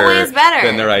much better. Always better.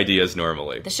 Than their ideas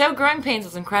normally. The show Growing Pains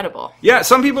was incredible. Yeah,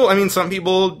 some people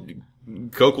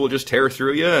Coke will just tear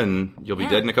through you, and you'll be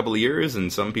dead in a couple of years.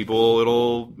 And some people,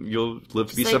 you'll live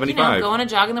to be 75. Go on a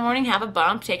jog in the morning, have a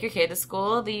bump, take your kid to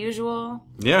school. The usual.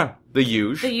 Yeah, the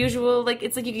usual.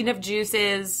 It's like you can have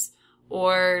juices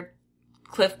or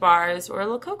Cliff Bars or a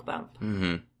little Coke bump.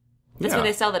 Mm-hmm. That's where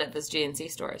they sell that at those GNC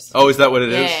stores. Oh, is that what it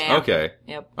is? Yeah. Okay.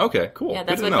 Yep. Okay, cool. Yeah,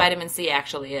 that's what vitamin C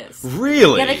actually is.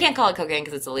 Really? Yeah, they can't call it cocaine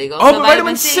because it's illegal. Oh, so but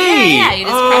vitamin C! Yeah, you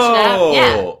just crush it up.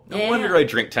 Yeah. No wonder I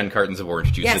drink 10 cartons of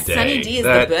orange juice a day. Sunny D is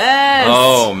the best.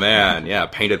 Oh, man. Yeah,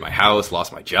 painted my house,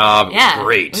 lost my job. It was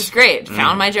great. It was great.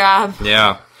 Found my job.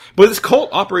 Yeah. But this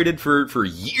cult operated for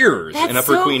years in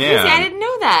Upper Queen Anne. I didn't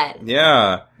know that.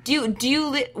 Yeah.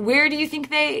 Where do you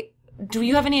think do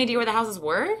you have any idea where the houses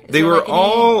were? They were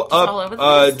all up. All over the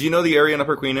place? Do you know the area in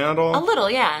Upper Queen Anne at all? A little,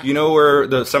 yeah. Do you know where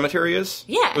the cemetery is?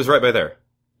 Yeah. It was right by there.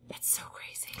 That's so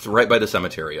crazy. It's right by the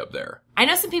cemetery up there. I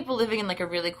know some people living in like a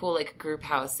really cool like group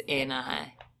house in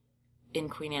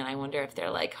Queen Anne. I wonder if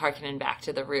they're like harkening back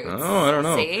to the roots. Oh, I don't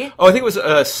know. See? Oh, I think it was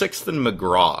 6th and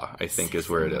McGraw, I think is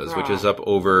where it is, which is up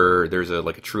over, there's a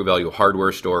True Value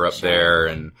hardware store up there.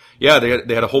 And yeah,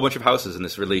 they had a whole bunch of houses in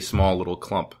this really small little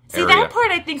clump area. See, that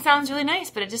part I think sounds really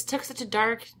nice, but it just took such a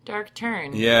dark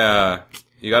turn. Yeah.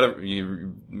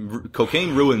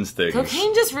 Cocaine ruins things.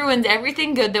 Cocaine just ruins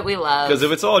everything good that we love. Because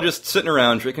if it's all just sitting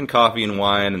around drinking coffee and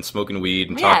wine and smoking weed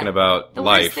and talking about the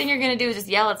life. The worst thing you're going to do is just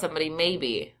yell at somebody,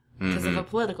 maybe. Because of a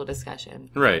political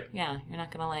discussion. Right. Yeah, you're not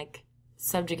going to, like,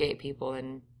 subjugate people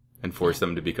and force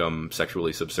them to become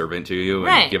sexually subservient to you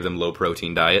and give them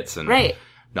low-protein diets and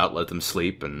not let them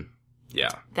sleep and,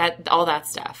 all that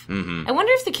stuff. Mm-hmm. I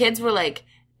wonder if the kids were, like,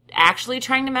 actually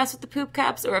trying to mess with the poop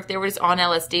cups or if they were just on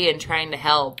LSD and trying to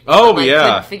help. Oh, but,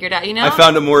 yeah. Figured out, you know? I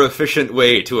found a more efficient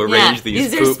way to arrange these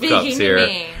poop cups here.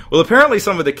 Me. Well, apparently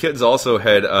some of the kids also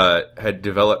had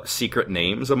developed secret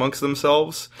names amongst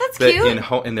themselves. That's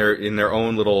cute. In their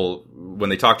own little, when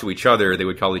they talk to each other, they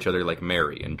would call each other like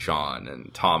Mary and John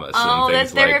and Thomas and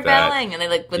things like that. Oh, they're rebelling. And they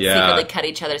would secretly cut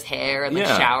each other's hair and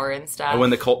shower and stuff. And when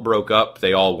the cult broke up,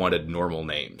 they all wanted normal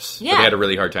names. Yeah. But they had a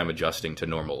really hard time adjusting to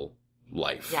normal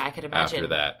life. Yeah, I could imagine. After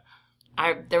that.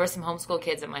 There were some homeschool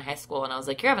kids at my high school, and I was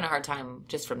like, you're having a hard time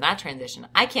just from that transition.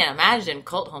 I can't imagine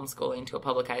cult homeschooling to a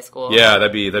public high school. Yeah,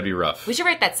 that'd be rough. We should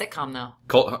write that sitcom, though.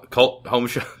 Cult home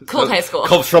show. Cult high school.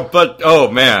 Cult show, but, oh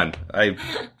man.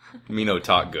 Me no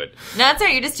talk good. No, that's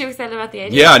right. You're just too excited about the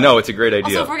idea. Yeah, no, it's a great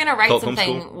idea. Also, if we're going to write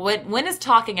something, when has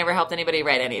talking ever helped anybody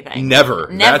write anything? Never.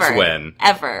 That's when.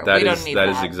 Ever. We don't need that.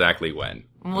 That is exactly when.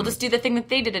 And we'll just do the thing that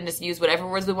they did and just use whatever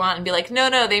words we want and be like,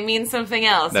 no, they mean something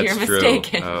else. That's You're true.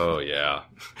 mistaken. Oh, yeah.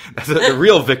 The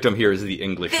real victim here is the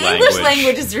English language. The English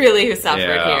language is really who suffered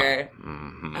here.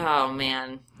 Mm-hmm. Oh,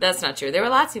 man. That's not true. There were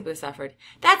lots of people who suffered.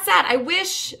 That's sad.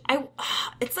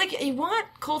 It's like you want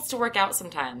cults to work out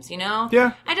sometimes, you know?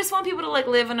 Yeah. I just want people to like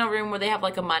live in a room where they have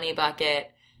like a money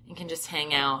bucket and can just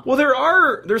hang out. Well,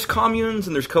 there's communes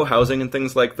and there's co-housing and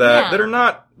things like that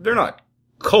that they're not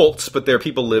cults, but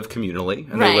people live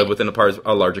communally and they live within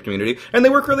a larger community and they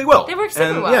work really well. They work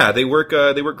super well. Yeah, they work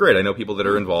great. I know people that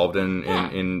are involved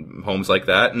in homes like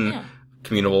that and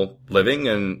communal living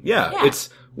and it's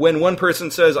when one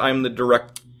person says I'm the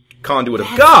direct conduit of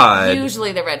God.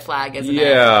 Usually the red flag, isn't it?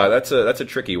 Yeah, that's a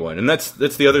tricky one. And that's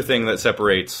the other thing that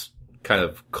separates kind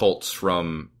of cults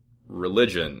from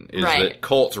religion is that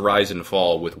cults rise and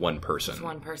fall with one person. With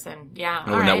one person, yeah.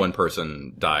 And when that one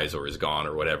person dies or is gone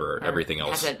or whatever, everything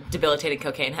else has a debilitating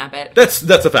cocaine habit. That's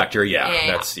a factor, yeah.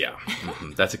 That's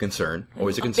Mm-hmm. That's a concern.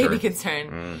 Always a concern. Big concern.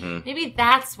 Mm-hmm. Maybe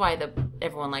that's why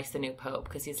everyone likes the new pope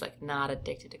because he's like not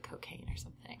addicted to cocaine or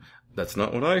something. That's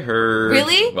not what I heard.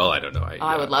 Really? Well, I don't know.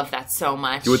 I would love that so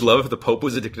much. You would love if the pope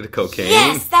was addicted to cocaine?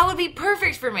 Yes, that would be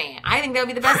perfect for me. I think that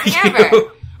would be the best thing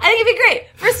ever. I think it'd be great.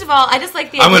 First of all, I just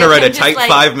like the idea I'm going to write a tight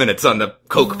 5 minutes on the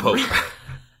Coke Pope.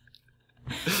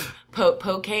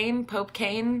 Pope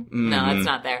Cane? No, it's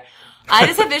not there. I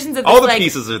just have visions of this, all the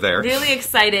pieces are there. Really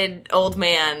excited old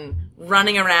man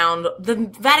running around. The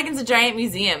Vatican's a giant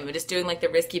museum, just doing like the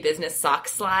risky business sock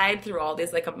slide through all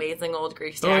these like amazing old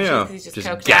Greek statues. Oh, yeah. He's just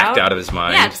coked out of his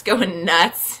mind. Yeah, just going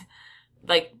nuts.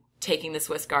 Like taking the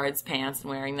Swiss Guards pants and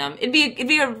wearing them. It'd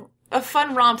be a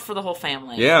fun romp for the whole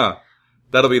family. Yeah.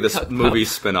 That'll be the movie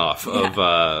spin-off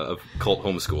of Cult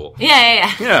Homeschool.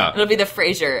 Yeah. It'll be the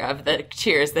Frasier of the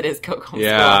Cheers that is Cult Homeschool.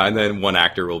 Yeah, and then one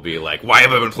actor will be like, why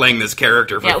have I been playing this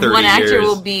character for 30 years? One actor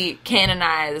will be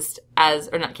canonized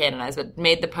or not canonized, but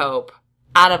made the Pope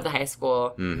out of the high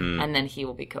school, and then he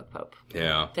will be Coke Pope.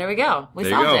 Yeah. There we go. We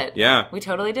solved it. Yeah. We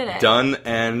totally did it. Done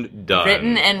and done.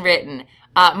 Written and written.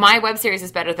 My web series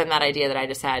is better than that idea that I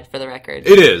just had, for the record.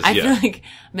 It is, I feel like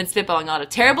I've been spitballing a lot of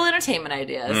terrible entertainment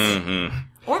ideas.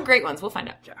 Or great ones. We'll find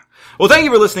out. Yeah. Well, thank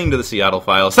you for listening to the Seattle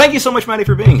Files. Thank you so much, Maddie,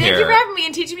 for being here. Thank you for having me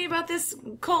and teaching me about this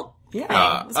cult thing.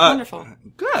 It's wonderful.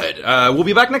 Good. We'll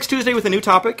be back next Tuesday with a new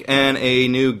topic and a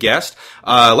new guest.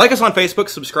 Like us on Facebook,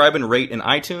 subscribe, and rate in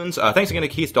iTunes. Thanks again to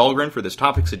Keith Dahlgren for this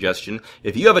topic suggestion.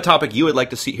 If you have a topic you would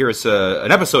like to hear us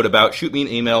an episode about, shoot me an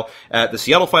email at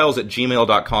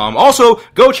theseattlefiles@gmail.com. Also,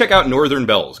 go check out Northern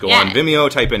Bells. Go on Vimeo,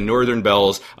 type in Northern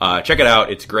Bells. Check it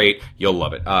out. It's great. You'll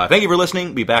love it. Thank you for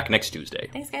listening. Be back next Tuesday.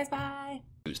 Thanks, guys. Bye.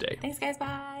 Tuesday. Thanks, guys.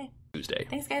 Bye. Tuesday.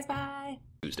 Thanks, guys. Bye.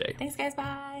 Tuesday. Thanks, guys.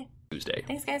 Bye. Tuesday.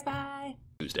 Thanks, guys. Bye.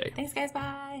 Tuesday. Thanks, guys.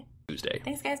 Bye. Tuesday.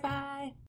 Thanks, guys. Bye.